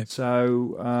yet. Right.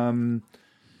 So,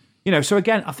 so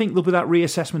again, I think there'll be that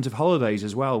reassessment of Holidays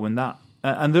as well when that...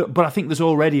 but I think there's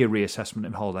already a reassessment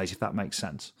in Holidays, if that makes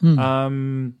sense.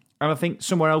 And I think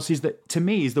Somewhere Else is to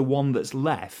me, is the one that's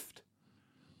left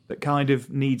that kind of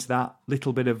needs that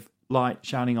little bit of light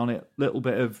shining on it, little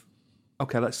bit of,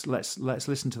 okay, let's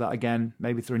listen to that again,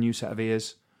 maybe through a new set of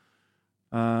ears.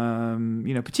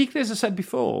 Particularly as I said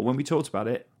before when we talked about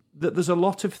it, that there's a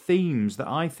lot of themes that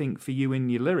I think for you in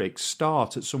your lyrics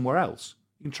start at Somewhere Else.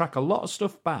 You can track a lot of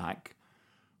stuff back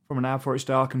from An Hour Before It's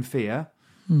Dark and Fear,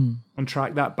 and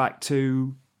track that back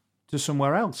to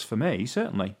Somewhere Else for me,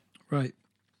 certainly. Right.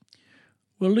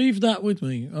 Well, leave that with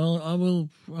me. I will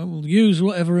use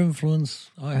whatever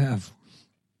influence I have.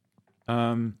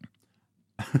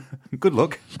 Good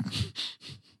luck.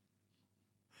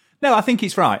 No, I think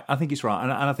it's right.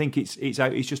 And I think it's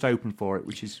just open for it,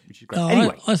 which is great. No,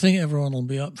 anyway, I think everyone will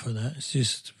be up for that. It's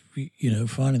just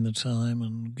finding the time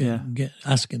and get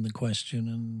asking the question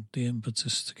and the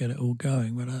impetus to get it all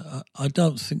going. But I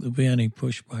don't think there'll be any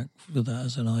pushback for that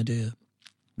as an idea.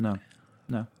 No.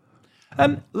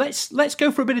 Let's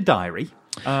go for a bit of diary.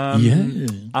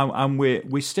 And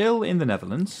we're still in the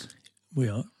Netherlands. We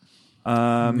are.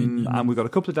 And we've got a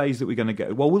couple of days that we're going to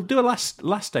go. Well, we'll do a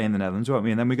last day in the Netherlands, won't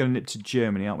we? And then we're going to nip to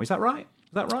Germany, aren't we? Is that right?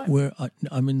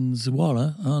 I'm in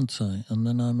Zwolle, aren't I? And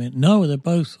then I'm in... No, they're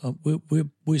both...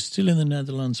 We're still in the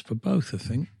Netherlands for both, I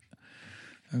think.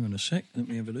 Hang on a sec. Let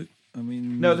me have a look.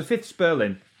 No, the 5th's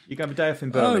Berlin. You can have a day off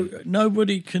in Berlin. Oh,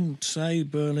 nobody can say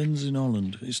Berlin's in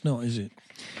Holland. It's not, is it?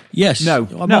 Yes. No.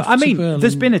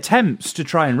 There's been attempts to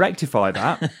try and rectify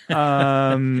that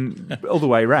all the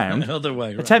way around.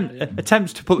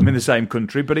 Attempts to put them in the same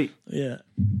country, but it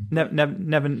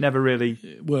never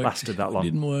really lasted that long. It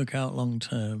didn't work out long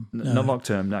term. No. Not long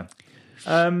term, no.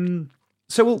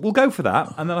 So we'll go for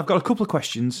that, and then I've got a couple of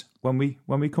questions when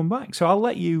we come back. So I'll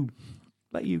let you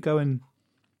go and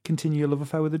continue your love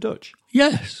affair with the Dutch.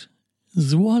 Yes,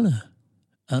 Zwolle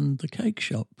and the cake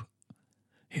shop.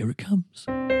 Here it comes.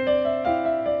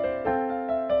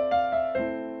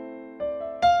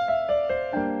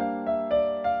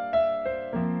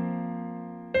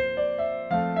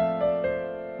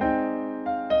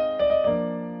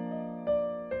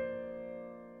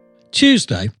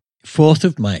 Tuesday, 4th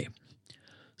of May.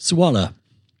 Zwolle,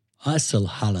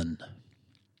 IJsselhallen.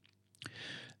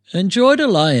 Enjoyed a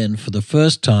lie-in for the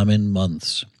first time in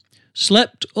months.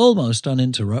 Slept almost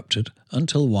uninterrupted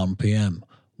until 1 p.m.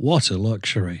 What a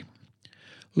luxury.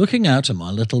 Looking out of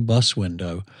my little bus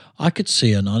window, I could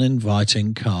see an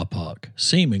uninviting car park,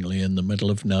 seemingly in the middle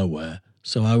of nowhere,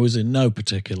 so I was in no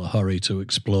particular hurry to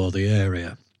explore the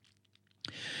area.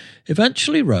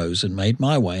 Eventually rose and made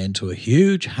my way into a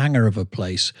huge hangar of a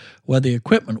place where the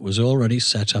equipment was already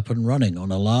set up and running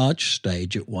on a large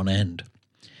stage at one end.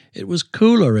 It was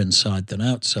cooler inside than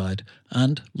outside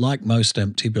and, like most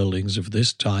empty buildings of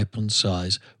this type and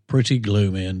size, pretty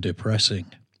gloomy and depressing.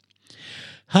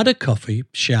 Had a coffee,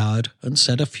 showered and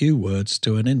said a few words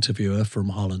to an interviewer from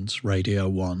Holland's Radio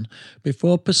 1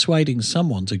 before persuading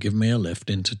someone to give me a lift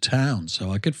into town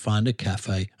so I could find a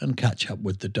cafe and catch up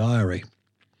with the diary.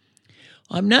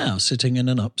 I'm now sitting in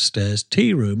an upstairs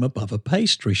tea room above a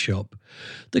pastry shop,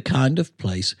 the kind of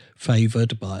place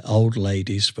favoured by old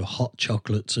ladies for hot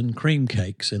chocolates and cream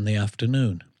cakes in the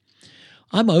afternoon.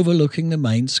 I'm overlooking the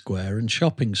main square and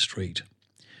shopping street.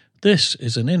 This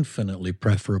is an infinitely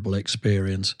preferable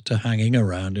experience to hanging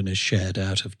around in a shed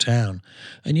out of town,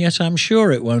 and yet I'm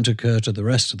sure it won't occur to the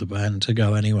rest of the band to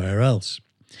go anywhere else.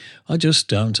 I just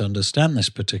don't understand this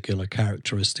particular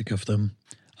characteristic of them.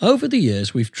 Over the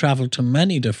years we've travelled to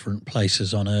many different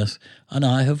places on Earth, and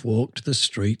I have walked the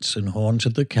streets and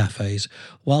haunted the cafes,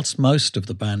 whilst most of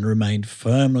the band remained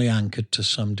firmly anchored to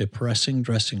some depressing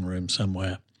dressing room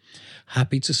somewhere,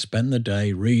 happy to spend the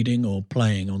day reading or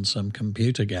playing on some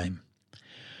computer game.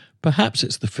 Perhaps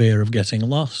it's the fear of getting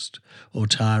lost or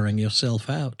tiring yourself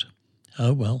out.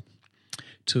 Oh well,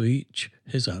 to each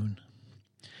his own.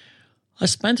 I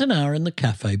spent an hour in the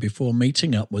cafe before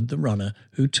meeting up with the runner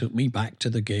who took me back to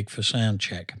the gig for sound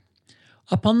check.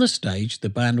 Up on the stage, the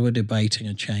band were debating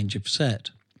a change of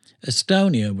set.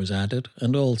 Estonia was added,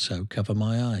 and also Cover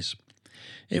My Eyes.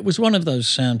 It was one of those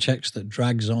sound checks that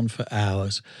drags on for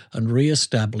hours and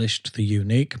re-established the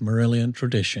unique Marillion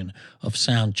tradition of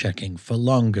sound checking for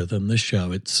longer than the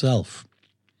show itself.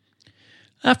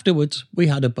 Afterwards, we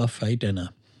had a buffet dinner.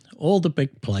 All the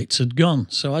big plates had gone,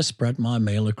 so I spread my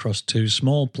meal across 2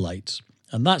 small plates,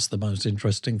 and that's the most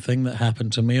interesting thing that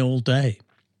happened to me all day.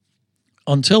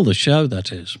 Until the show,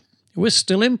 that is. We're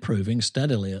still improving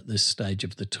steadily at this stage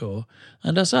of the tour,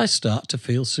 and as I start to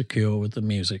feel secure with the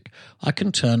music, I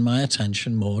can turn my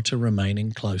attention more to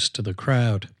remaining close to the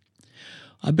crowd.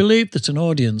 I believe that an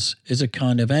audience is a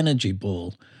kind of energy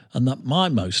ball, and that my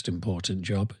most important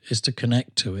job is to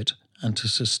connect to it and to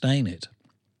sustain it.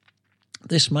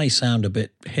 This may sound a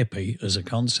bit hippie as a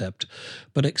concept,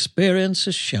 but experience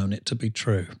has shown it to be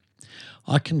true.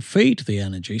 I can feed the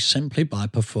energy simply by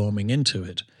performing into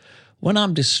it. When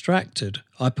I'm distracted,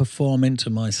 I perform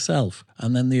into myself,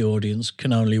 and then the audience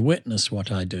can only witness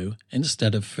what I do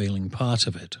instead of feeling part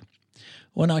of it.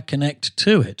 When I connect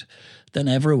to it, then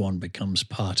everyone becomes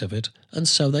part of it, and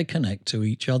so they connect to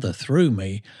each other through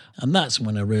me, and that's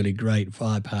when a really great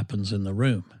vibe happens in the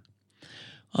room.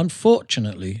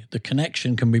 Unfortunately, the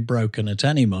connection can be broken at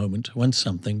any moment when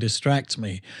something distracts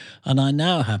me, and I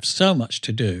now have so much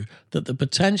to do that the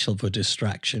potential for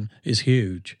distraction is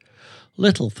huge.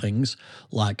 Little things,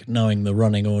 like knowing the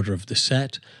running order of the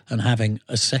set and having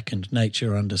a second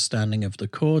nature understanding of the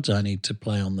chords I need to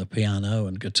play on the piano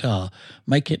and guitar,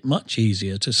 make it much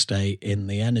easier to stay in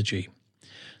the energy.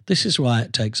 This is why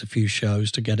it takes a few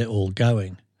shows to get it all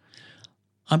going.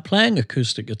 I'm playing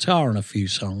acoustic guitar on a few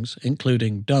songs,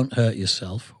 including Don't Hurt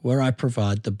Yourself, where I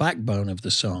provide the backbone of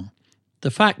the song.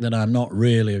 The fact that I'm not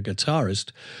really a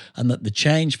guitarist and that the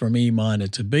change from E minor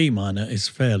to B minor is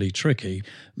fairly tricky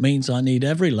means I need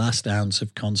every last ounce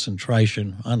of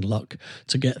concentration and luck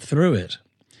to get through it.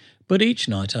 But each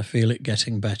night I feel it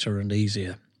getting better and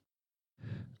easier.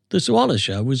 The Zoella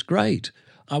show was great.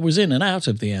 I was in and out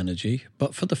of the energy,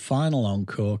 but for the final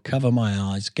encore, Cover My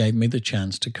Eyes gave me the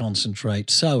chance to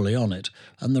concentrate solely on it,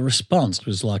 and the response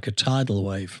was like a tidal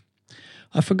wave.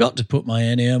 I forgot to put my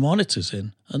in-ear monitors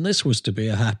in, and this was to be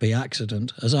a happy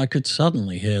accident, as I could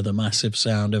suddenly hear the massive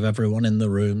sound of everyone in the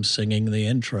room singing the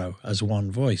intro as one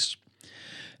voice.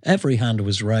 Every hand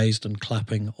was raised and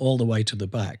clapping all the way to the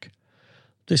back.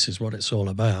 This is what it's all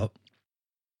about.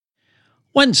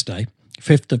 Wednesday,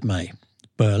 5th of May,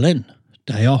 Berlin,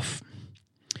 day off.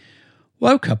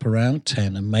 Woke up around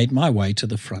 10 and made my way to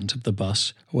the front of the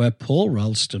bus, where Paul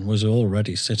Ralston was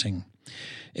already sitting.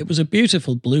 It was a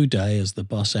beautiful blue day as the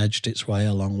bus edged its way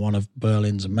along one of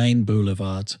Berlin's main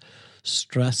boulevards,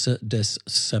 Strasse des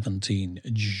 17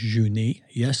 Juny.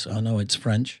 Yes, I know it's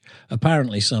French.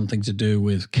 Apparently something to do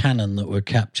with cannon that were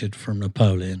captured from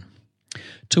Napoleon.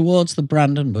 Towards the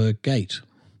Brandenburg Gate.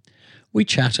 We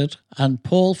chatted, and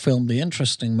Paul filmed the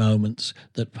interesting moments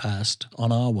that passed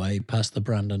on our way past the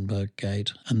Brandenburg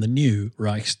Gate and the new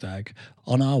Reichstag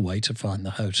on our way to find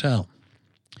the hotel.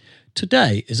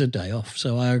 Today is a day off,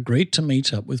 so I agreed to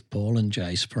meet up with Paul and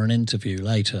Jace for an interview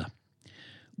later.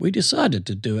 We decided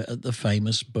to do it at the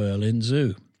famous Berlin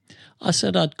Zoo. I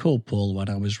said I'd call Paul when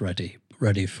I was ready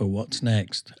for what's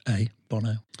next,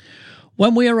 Bono?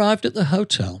 When we arrived at the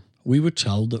hotel, we were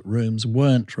told that rooms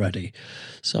weren't ready,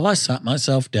 so I sat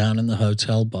myself down in the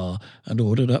hotel bar and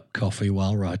ordered up coffee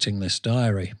while writing this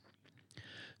diary.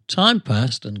 Time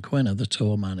passed and Quinna, the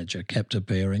tour manager, kept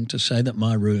appearing to say that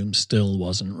my room still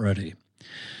wasn't ready.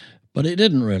 But it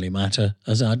didn't really matter,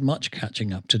 as I'd much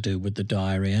catching up to do with the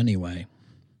diary anyway.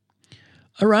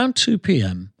 Around 2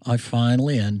 p.m, I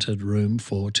finally entered room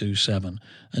 427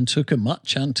 and took a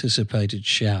much-anticipated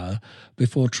shower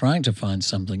before trying to find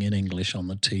something in English on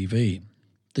the TV.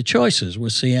 The choices were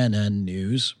CNN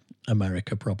News,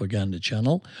 America Propaganda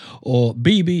Channel, or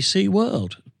BBC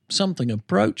World, something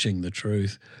approaching the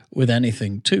truth, with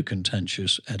anything too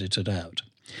contentious edited out.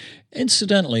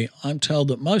 Incidentally, I'm told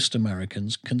that most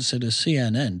Americans consider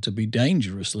CNN to be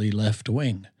dangerously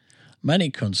left-wing. Many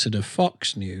consider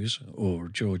Fox News, or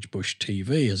George Bush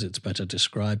TV as it's better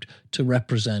described, to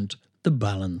represent the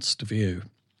balanced view.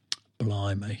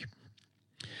 Blimey.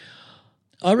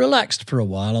 I relaxed for a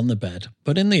while on the bed,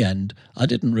 but in the end I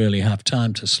didn't really have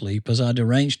time to sleep as I'd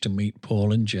arranged to meet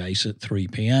Paul and Jace at 3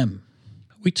 p.m.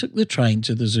 We took the train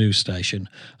to the zoo station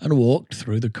and walked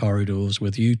through the corridors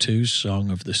with U2's song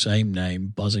of the same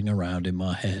name buzzing around in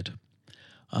my head.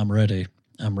 I'm ready.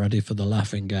 I'm ready for the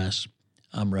laughing gas.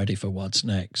 I'm ready for what's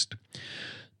next.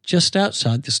 Just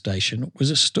outside the station was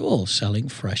a stall selling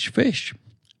fresh fish.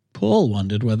 Paul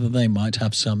wondered whether they might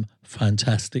have some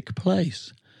fantastic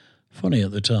place. Funny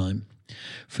at the time.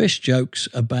 Fish jokes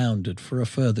abounded for a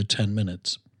further 10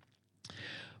 minutes.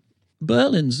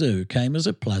 Berlin Zoo came as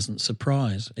a pleasant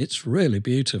surprise. It's really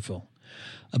beautiful.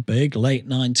 A big late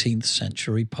 19th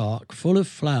century park full of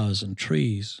flowers and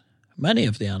trees. Many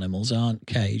of the animals aren't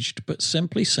caged, but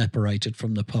simply separated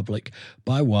from the public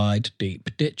by wide,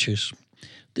 deep ditches.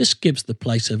 This gives the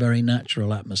place a very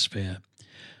natural atmosphere.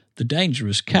 The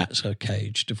dangerous cats are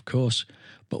caged, of course,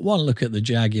 but one look at the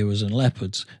jaguars and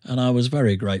leopards, and I was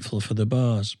very grateful for the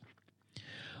bars.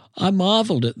 I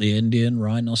marvelled at the Indian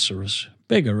rhinoceros,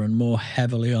 bigger and more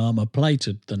heavily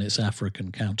armour-plated than its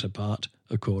African counterpart,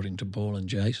 according to Paul and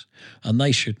Jace, and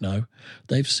they should know.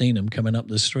 They've seen him coming up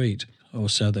the street, or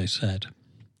so they said.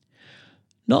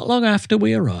 Not long after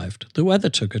we arrived, the weather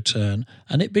took a turn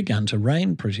and it began to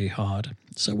rain pretty hard,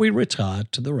 so we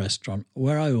retired to the restaurant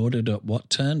where I ordered up what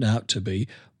turned out to be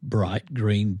bright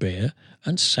green beer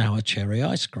and sour cherry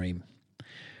ice cream.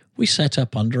 We set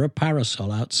up under a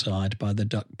parasol outside by the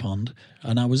duck pond,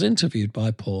 and I was interviewed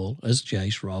by Paul as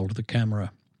Jace rolled the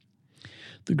camera.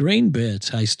 The green beer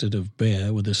tasted of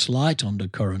beer with a slight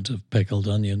undercurrent of pickled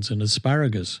onions and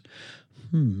asparagus.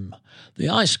 The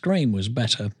ice cream was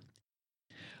better.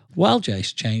 While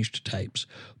Jace changed tapes,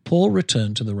 Paul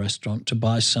returned to the restaurant to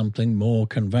buy something more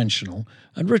conventional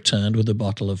and returned with a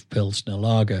bottle of Pilsner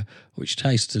Lager, which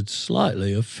tasted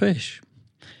slightly of fish.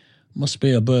 Must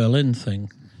be a Berlin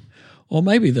thing. Or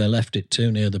maybe they left it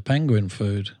too near the penguin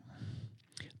food.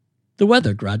 The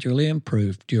weather gradually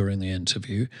improved during the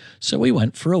interview, so we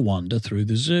went for a wander through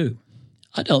the zoo.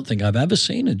 I don't think I've ever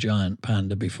seen a giant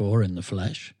panda before in the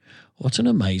flesh. What an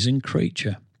amazing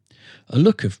creature. A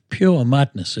look of pure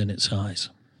madness in its eyes.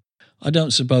 I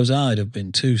don't suppose I'd have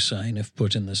been too sane if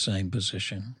put in the same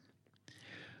position.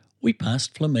 We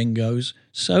passed flamingos,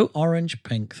 so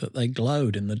orange-pink that they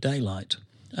glowed in the daylight,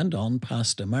 and on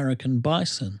past American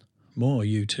bison. More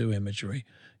U2 imagery.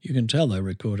 You can tell they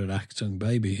recorded Achtung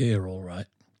Baby here all right.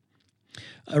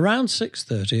 Around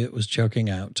 6:30 it was chucking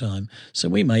out time, so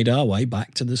we made our way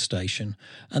back to the station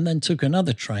and then took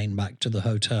another train back to the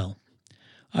hotel.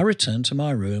 I returned to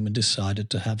my room and decided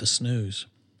to have a snooze.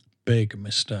 Big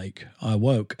mistake. I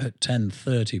woke at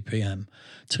 10:30 p.m,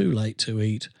 too late to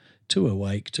eat, too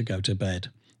awake to go to bed.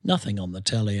 Nothing on the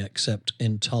telly except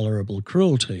Intolerable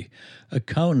Cruelty, a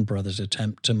Coen Brothers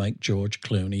attempt to make George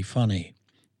Clooney funny.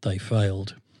 They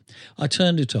failed. I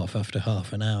turned it off after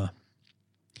half an hour.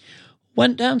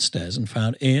 Went downstairs and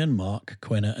found Ian, Mark,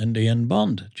 Quinna and Ian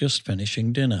Bond just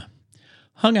finishing dinner.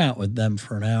 Hung out with them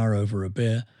for an hour over a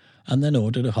beer and then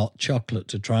ordered a hot chocolate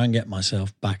to try and get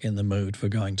myself back in the mood for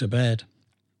going to bed.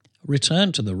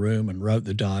 Returned to the room and wrote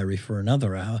the diary for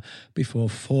another hour before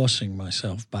forcing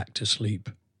myself back to sleep.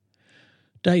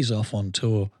 Days off on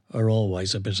tour are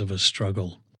always a bit of a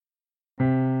struggle.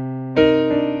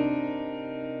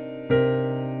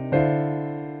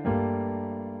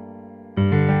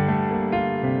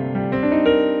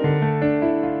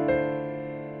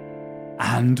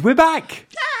 And we're back!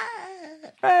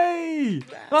 Hey!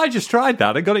 I just tried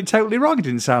that. I got it totally wrong. It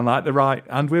didn't sound like the right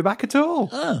 "and we're back" at all.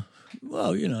 Oh,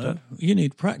 well, you know, you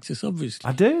need practice, obviously.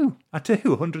 I do.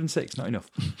 106, not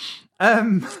enough.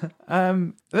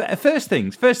 First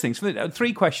things.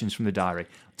 3 questions from the diary.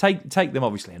 Take them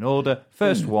obviously in order.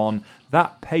 First one,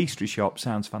 that pastry shop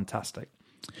sounds fantastic.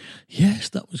 Yes,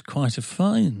 that was quite a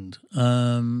find.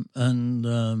 And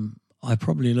I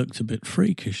probably looked a bit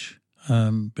freakish,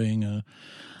 being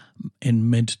in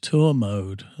mid-tour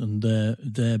mode, and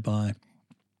thereby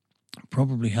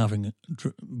probably having a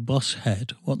bus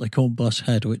head, what they call bus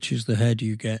head, which is the head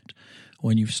you get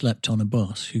when you've slept on a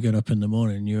bus. You get up in the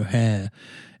morning and your hair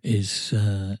is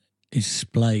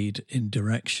splayed in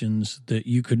directions that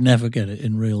you could never get it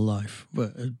in real life,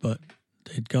 but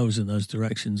it goes in those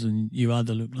directions, and you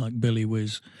either look like Billy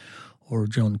Whiz or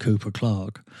John Cooper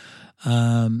Clarke.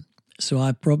 So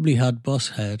I probably had bus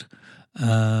head.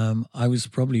 I was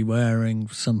probably wearing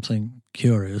something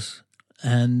curious,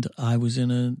 and I was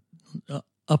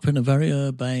up in a very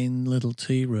urbane little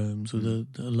tea rooms with a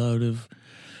load of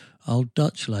old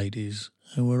Dutch ladies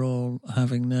who were all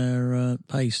having their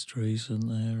pastries and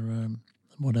their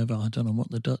whatever. I don't know what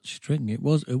the Dutch drink it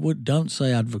was. Don't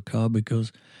say Advocaat,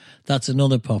 because that's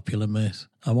another popular myth.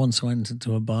 I once went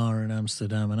into a bar in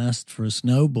Amsterdam and asked for a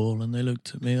snowball, and they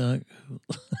looked at me like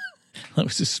I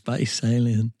was a space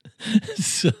alien.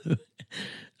 So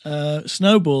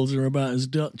snowballs are about as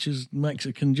Dutch as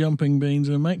Mexican jumping beans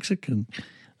are Mexican,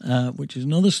 which is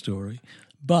another story.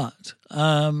 But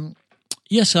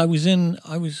yes, I was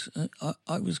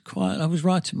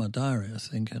writing my diary, I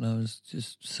think, and I was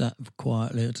just sat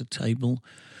quietly at a table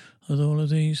with all of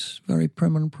these very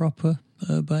prim and proper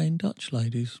urbane Dutch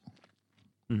ladies.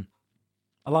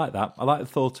 I like that. I like the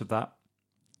thought of that.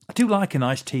 I do like a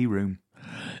nice tea room.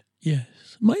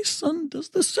 Yes. My son does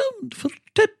the sound for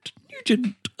Ted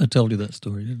Nugent. I told you that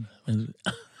story, didn't I?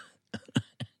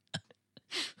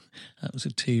 That was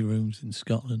a tea rooms in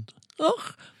Scotland.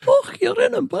 Oh, you're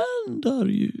in a band, are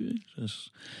you? This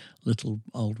little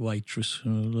old waitress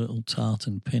and a little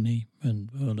tartan pinny and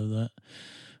all of that.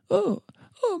 Oh,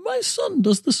 my son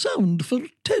does the sound for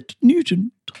Ted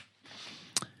Nugent.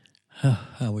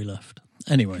 How we left.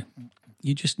 Anyway,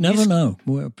 you just never know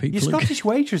where people Your are. Scottish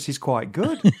waitress is quite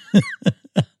good.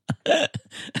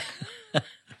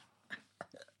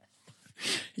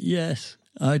 Yes,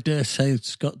 I dare say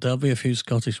there'll be a few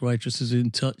Scottish waitresses in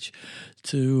touch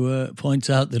to point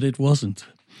out that it wasn't.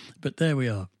 But there we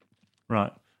are.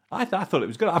 Right. I thought it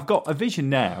was good. I've got a vision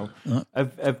now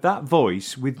of that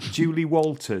voice with Julie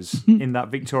Walters in that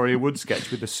Victoria Wood sketch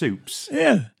with the soups.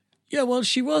 Yeah. Yeah, well,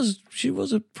 she was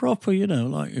a proper,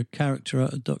 like a character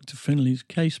out of Dr. Finley's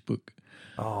casebook.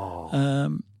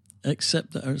 Oh.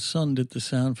 Except that her son did the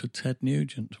sound for Ted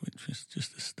Nugent, which was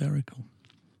just hysterical.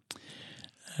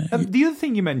 The other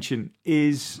thing you mentioned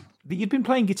is that you'd been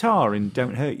playing guitar in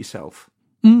Don't Hurt Yourself.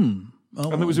 And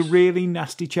there was a really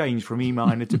nasty change from E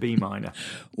minor to B minor.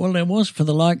 Well, there was for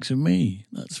the likes of me,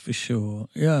 that's for sure.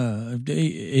 Yeah,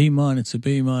 E minor to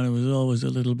B minor was always a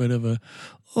little bit of a,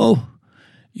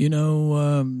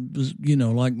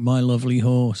 like My Lovely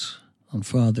Horse on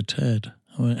Father Ted.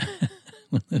 When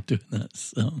they're doing that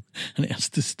song, and he has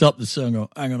to stop the song. Oh,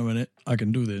 hang on a minute, I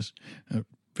can do this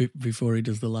before he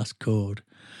does the last chord.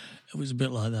 It was a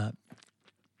bit like that.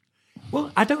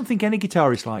 Well, I don't think any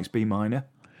guitarist likes B minor.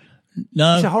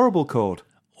 No, It's a horrible chord.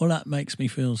 well, that makes me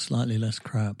feel slightly less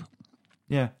crap.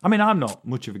 Yeah. I mean, I'm not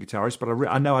much of a guitarist, but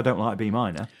I know I don't like B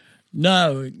minor.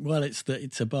 No, well, it's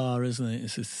a bar, isn't it?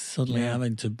 It's just suddenly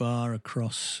having to bar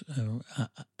across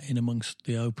in amongst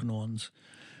the open ones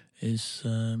is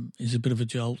a bit of a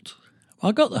jolt.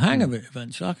 I got the hang of it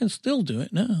eventually. I can still do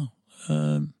it now,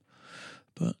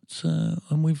 but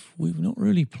we've not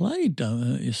really played Don't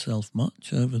Hurt Yourself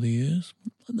much over the years.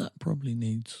 That probably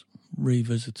needs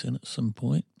revisiting at some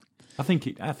point. I think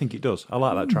it does. I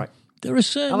like that track. There are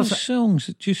certain songs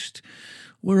that just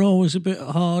were always a bit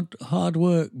hard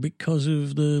work because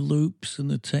of the loops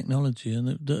and the technology, and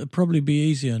that'd probably be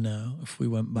easier now if we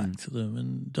went back to them.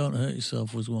 And Don't Hurt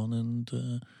Yourself was one,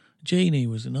 and Genie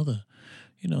was another.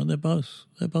 They're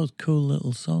both cool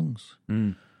little songs.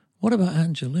 What about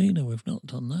Angelina? We've not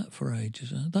done that for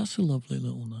ages. That's a lovely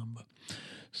little number.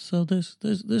 So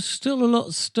there's still a lot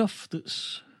of stuff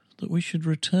that we should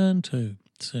return to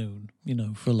soon,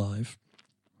 for live.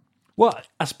 Well,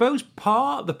 I suppose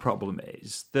part of the problem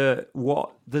is that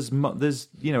there's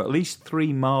at least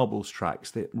 3 Marbles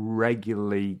tracks that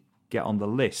regularly get on the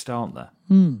list, aren't there?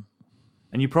 And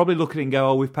you probably look at it and go,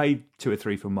 "Oh, we've paid 2 or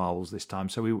 3 for Marbles this time,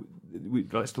 so we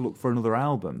let's look for another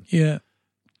album." Yeah,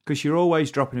 because you're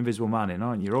always dropping Invisible Man in,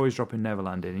 aren't you? You're always dropping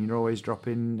Neverland in, and you're always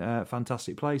dropping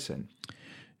Fantastic Place in.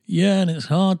 Yeah, and it's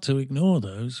hard to ignore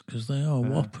those because they are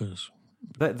whoppers.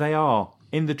 They are,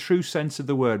 in the true sense of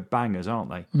the word, bangers,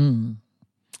 aren't they?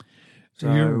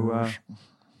 So,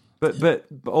 but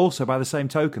also by the same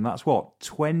token, that's what,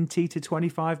 20 to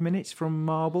 25 minutes from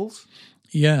Marbles?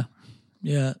 Yeah.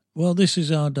 Well, this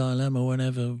is our dilemma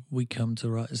whenever we come to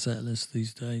write a set list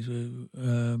these days.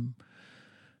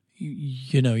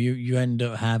 You end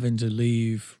up having to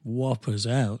leave whoppers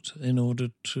out in order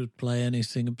to play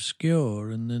anything obscure,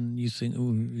 and then you think,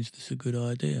 "Oh, is this a good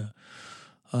idea?"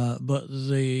 But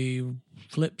the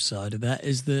flip side of that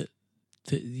is that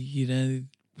the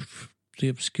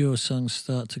obscure songs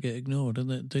start to get ignored,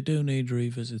 and they do need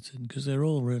revisiting because they're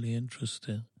all really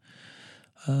interesting.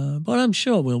 But I'm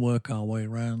sure we'll work our way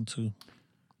around to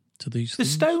these The things.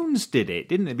 Stones did it,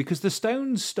 didn't they? Because the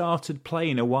Stones started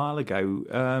playing a while ago.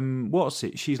 What's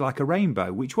it? She's Like a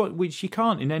Rainbow, which you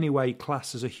can't in any way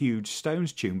class as a huge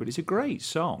Stones tune, but it's a great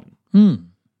song,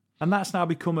 and that's now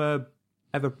become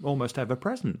almost ever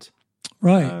present.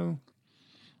 Right. So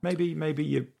maybe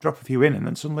you drop a few in, and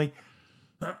then suddenly,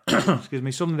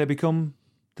 suddenly they become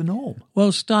the norm.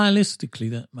 Well, stylistically,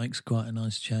 that makes quite a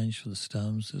nice change for the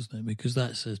Stones, doesn't it? Because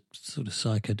that's a sort of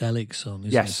psychedelic song,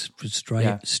 isn't it?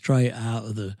 Straight out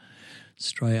of the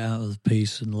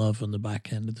Peace and Love on the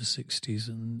back end of the '60s,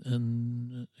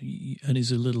 and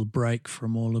is a little break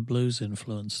from all the blues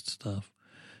influenced stuff.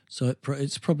 So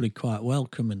it's probably quite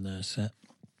welcome in their set.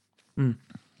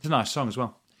 It's a nice song as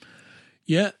well.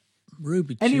 Yeah,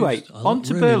 Ruby. Anyway, Tuesday. on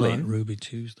to really Berlin. like Ruby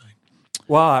Tuesday.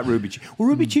 Well, I like Ruby.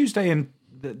 Ruby Tuesday and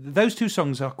those two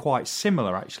songs are quite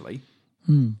similar, actually,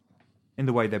 in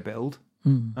the way they build.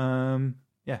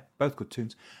 Yeah, both good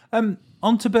tunes.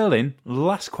 On to Berlin.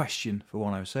 Last question for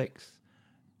 106.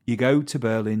 You go to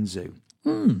Berlin Zoo.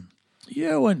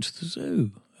 Yeah, I went to the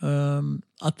zoo.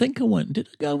 I think I went. Did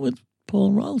I go with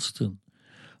Paul Ralston?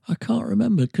 I can't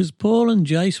remember because Paul and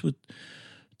Jace were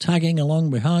tagging along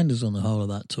behind us on the whole of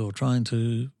that tour, trying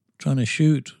to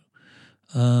shoot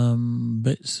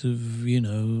bits of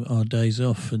our days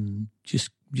off and just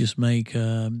make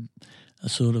a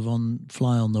sort of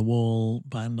fly on the wall,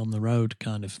 band on the road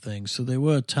kind of thing. So they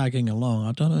were tagging along.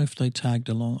 I don't know if they tagged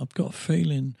along. I've got a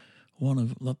feeling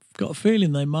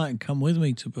they might come with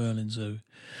me to Berlin Zoo,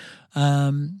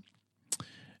 and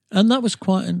that was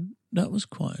quite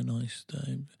a nice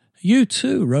day.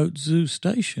 U2 wrote Zoo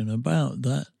Station about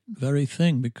that very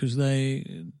thing because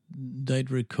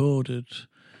they'd recorded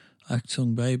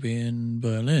Achtung Baby in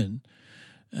Berlin,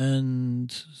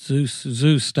 and Zoo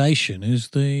Station is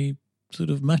the sort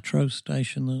of metro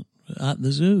station at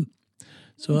the zoo.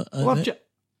 So I've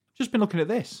just been looking at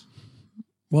this.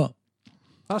 What?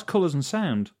 That's Colours and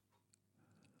Sound.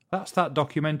 That's that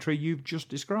documentary you've just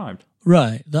described.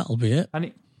 Right, that'll be it.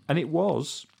 And it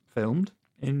was filmed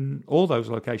in all those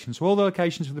locations. So all the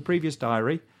locations for the previous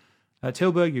diary,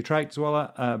 Tilburg, Utrecht,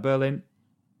 Zwolle, Berlin,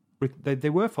 they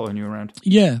were following you around.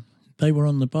 Yeah, they were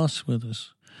on the bus with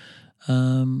us.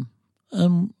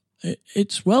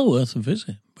 It's well worth a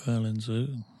visit, Berlin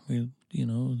Zoo.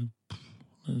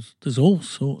 There's all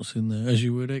sorts in there, as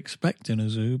you would expect in a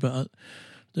zoo, but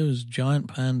there was giant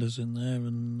pandas in there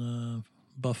and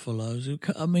buffaloes.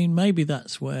 I mean, maybe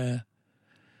that's where,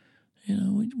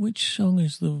 which song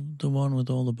is the one with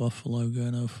all the buffalo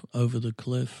going over the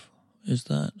cliff? Is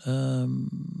that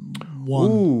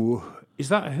one? Ooh, is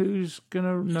that Who's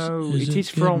Gonna Know? It is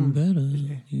from better.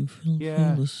 You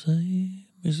feel the same.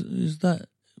 Is that?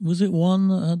 Was it one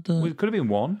that had the? Well, it could have been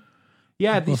one.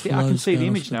 Yeah, I can see the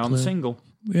image now on the single.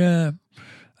 Yeah,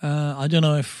 I don't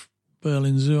know if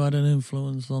Berlin Zoo had an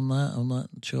influence on that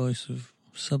choice of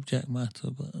subject matter,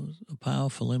 but it was a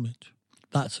powerful image.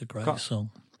 That's a great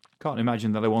song. Can't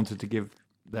imagine that they wanted to give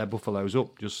their buffaloes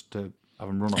up just to have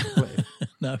them run off the cliff.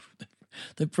 No,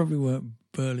 they probably weren't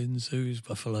Berlin Zoo's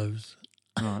buffaloes.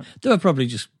 Right. They were probably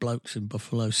just blokes in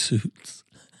buffalo suits.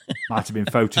 Might have been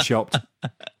photoshopped.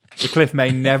 The cliff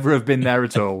may never have been there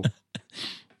at all.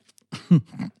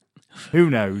 Who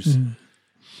knows?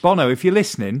 Bono, if you're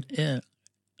listening... Yeah.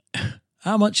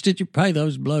 How much did you pay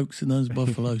those blokes in those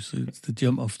buffalo suits to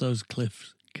jump off those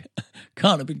cliffs?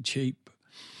 Can't have been cheap.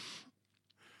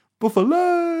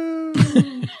 Buffalo!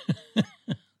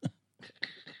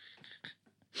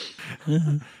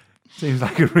 Seems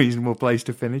like a reasonable place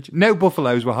to finish. No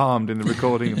buffaloes were harmed in the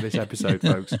recording of this episode,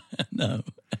 folks. No.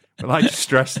 I'd like to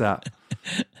stress that.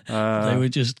 They were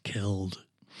just killed.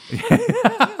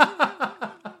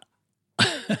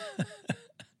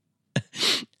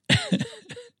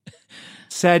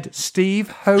 Said Steve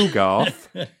Hogarth.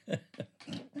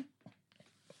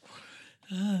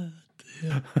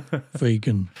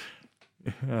 Vegan.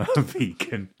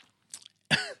 Vegan.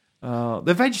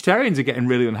 The vegetarians are getting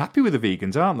really unhappy with the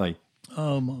vegans, aren't they?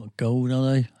 Oh my God,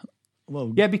 are they?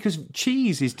 Well, yeah, because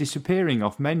cheese is disappearing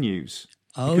off menus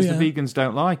the vegans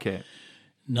don't like it.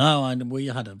 No, we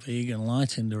had a vegan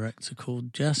lighting director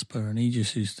called Jasper, and he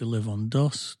just used to live on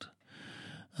dust.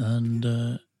 And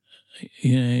and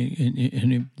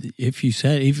if you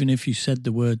said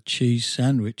the word cheese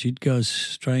sandwich, he'd go a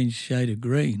strange shade of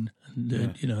green,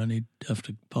 and and he'd have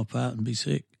to pop out and be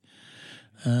sick.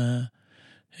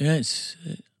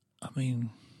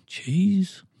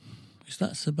 Cheese, is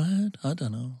that so bad? I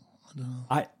don't know.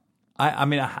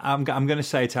 I'm going to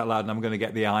say it out loud, and I'm going to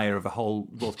get the ire of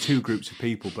two groups of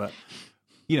people. But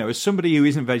as somebody who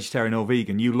isn't vegetarian or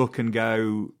vegan, you look and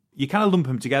go, you kind of lump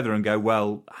them together and go,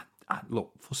 well,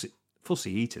 look,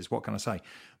 fussy eaters. What can I say?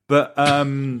 But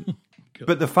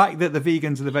but the fact that the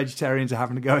vegans and the vegetarians are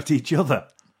having to go at each other,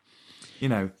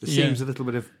 there seems a little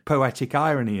bit of poetic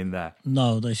irony in there.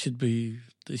 No, they should be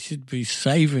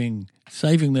saving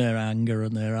their anger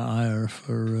and their ire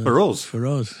for us. For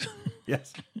us.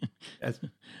 Yes.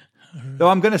 Though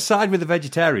I'm going to side with the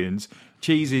vegetarians.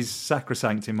 Cheese is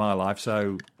sacrosanct in my life,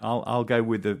 so I'll go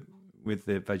with the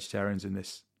vegetarians in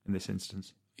this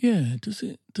instance. Yeah. Does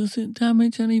it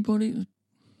damage anybody to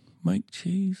make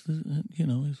cheese?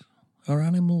 Are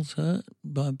animals hurt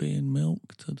by being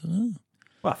milked? I don't know.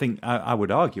 Well, I think I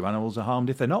would argue animals are harmed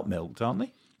if they're not milked, aren't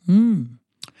they?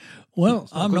 Well,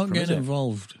 I'm not getting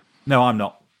involved. No, I'm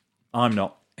not.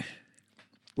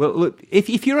 Well, look,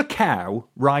 if you're a cow,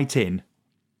 write in.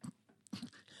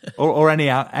 or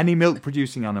any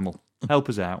milk-producing animal. Help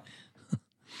us out.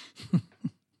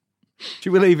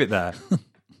 Should we leave it there?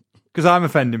 Because I'm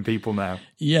offending people now.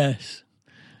 Yes.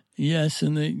 Yes,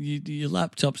 and your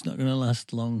laptop's not going to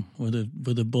last long with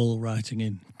a bull writing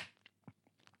in.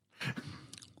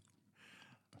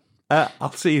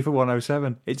 I'll see you for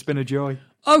 107. It's been a joy.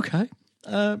 Okay.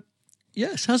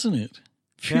 Yes, hasn't it?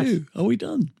 Phew, Yes. Are we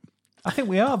done? I think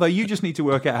we are, though. You just need to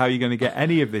work out how you're going to get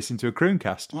any of this into a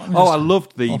crooncast. I'm Oh, just I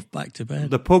loved Off back to bed.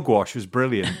 the pug wash was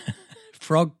brilliant.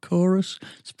 Frog chorus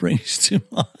springs to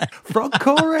mind. Frog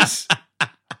chorus.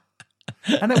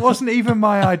 And it wasn't even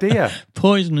my idea.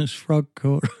 Poisonous frog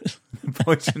chorus.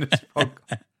 Poisonous frog.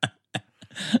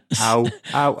 Ow,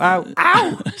 ow, ow,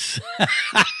 ow.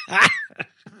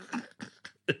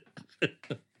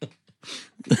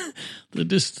 The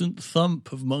distant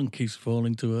thump of monkeys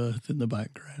falling to earth in the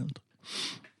background.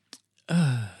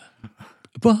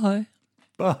 Bye.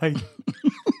 Bye.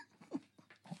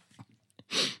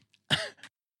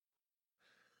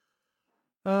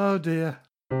 Oh, dear.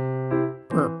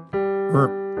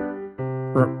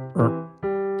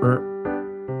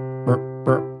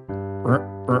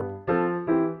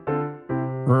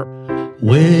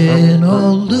 Win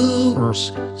or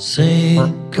lose,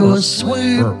 sink or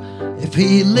swim. If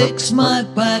he licks my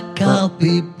back, I'll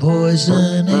be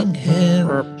poisoning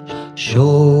him.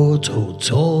 Short or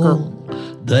tall,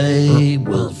 they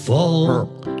will fall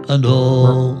and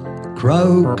all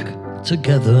croak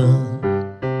together.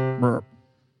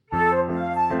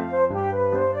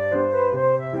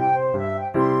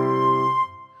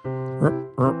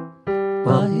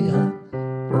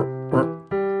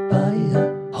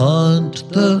 Hunt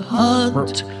the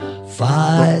hunt,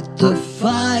 fight the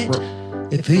fight.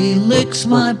 If he licks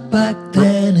my back,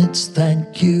 then it's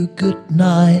thank you, good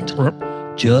night.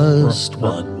 Just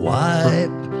one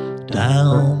wipe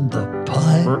down the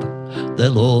pipe,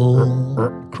 they'll all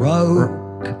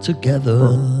croak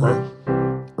together.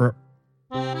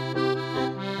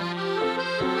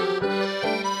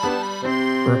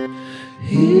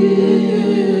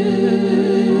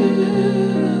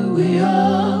 Here we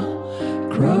are,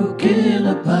 croaking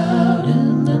about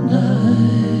in the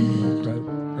night.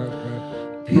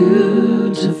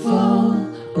 Beautiful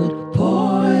but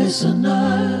poisonous.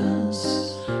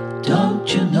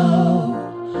 Don't you know?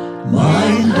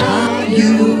 Mind how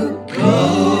you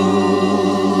go.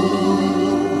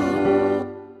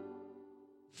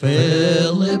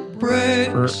 Philip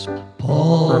Briggs,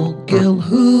 Paul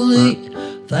Gilhooly,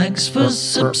 thanks for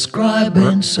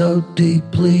subscribing so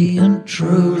deeply and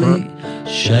truly.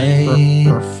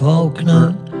 Shane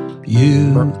Faulkner,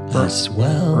 you as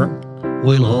well.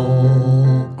 We'll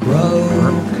all grow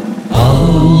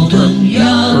old and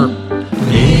young,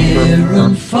 near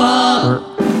and far.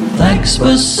 Thanks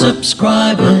for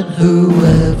subscribing,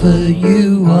 whoever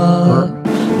you are.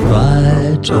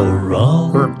 Right or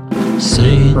wrong,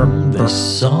 sing this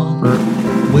song.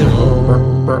 We'll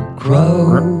all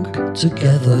croak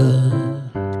together.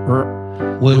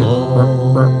 We'll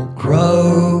all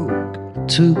croak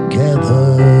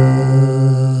together.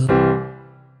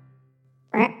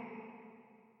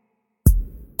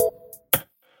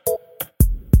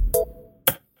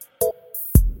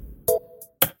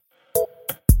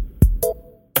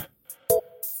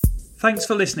 Thanks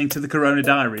for listening to the Corona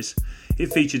Diaries.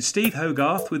 It featured Steve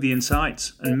Hogarth with the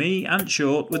insights and me, Ant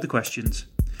Short, with the questions.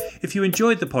 If you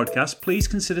enjoyed the podcast, please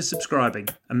consider subscribing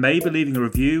and maybe leaving a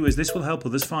review, as this will help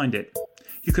others find it.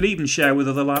 You could even share with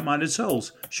other like-minded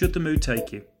souls, should the mood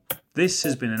take you. This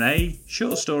has been an A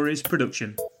Short Stories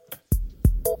production.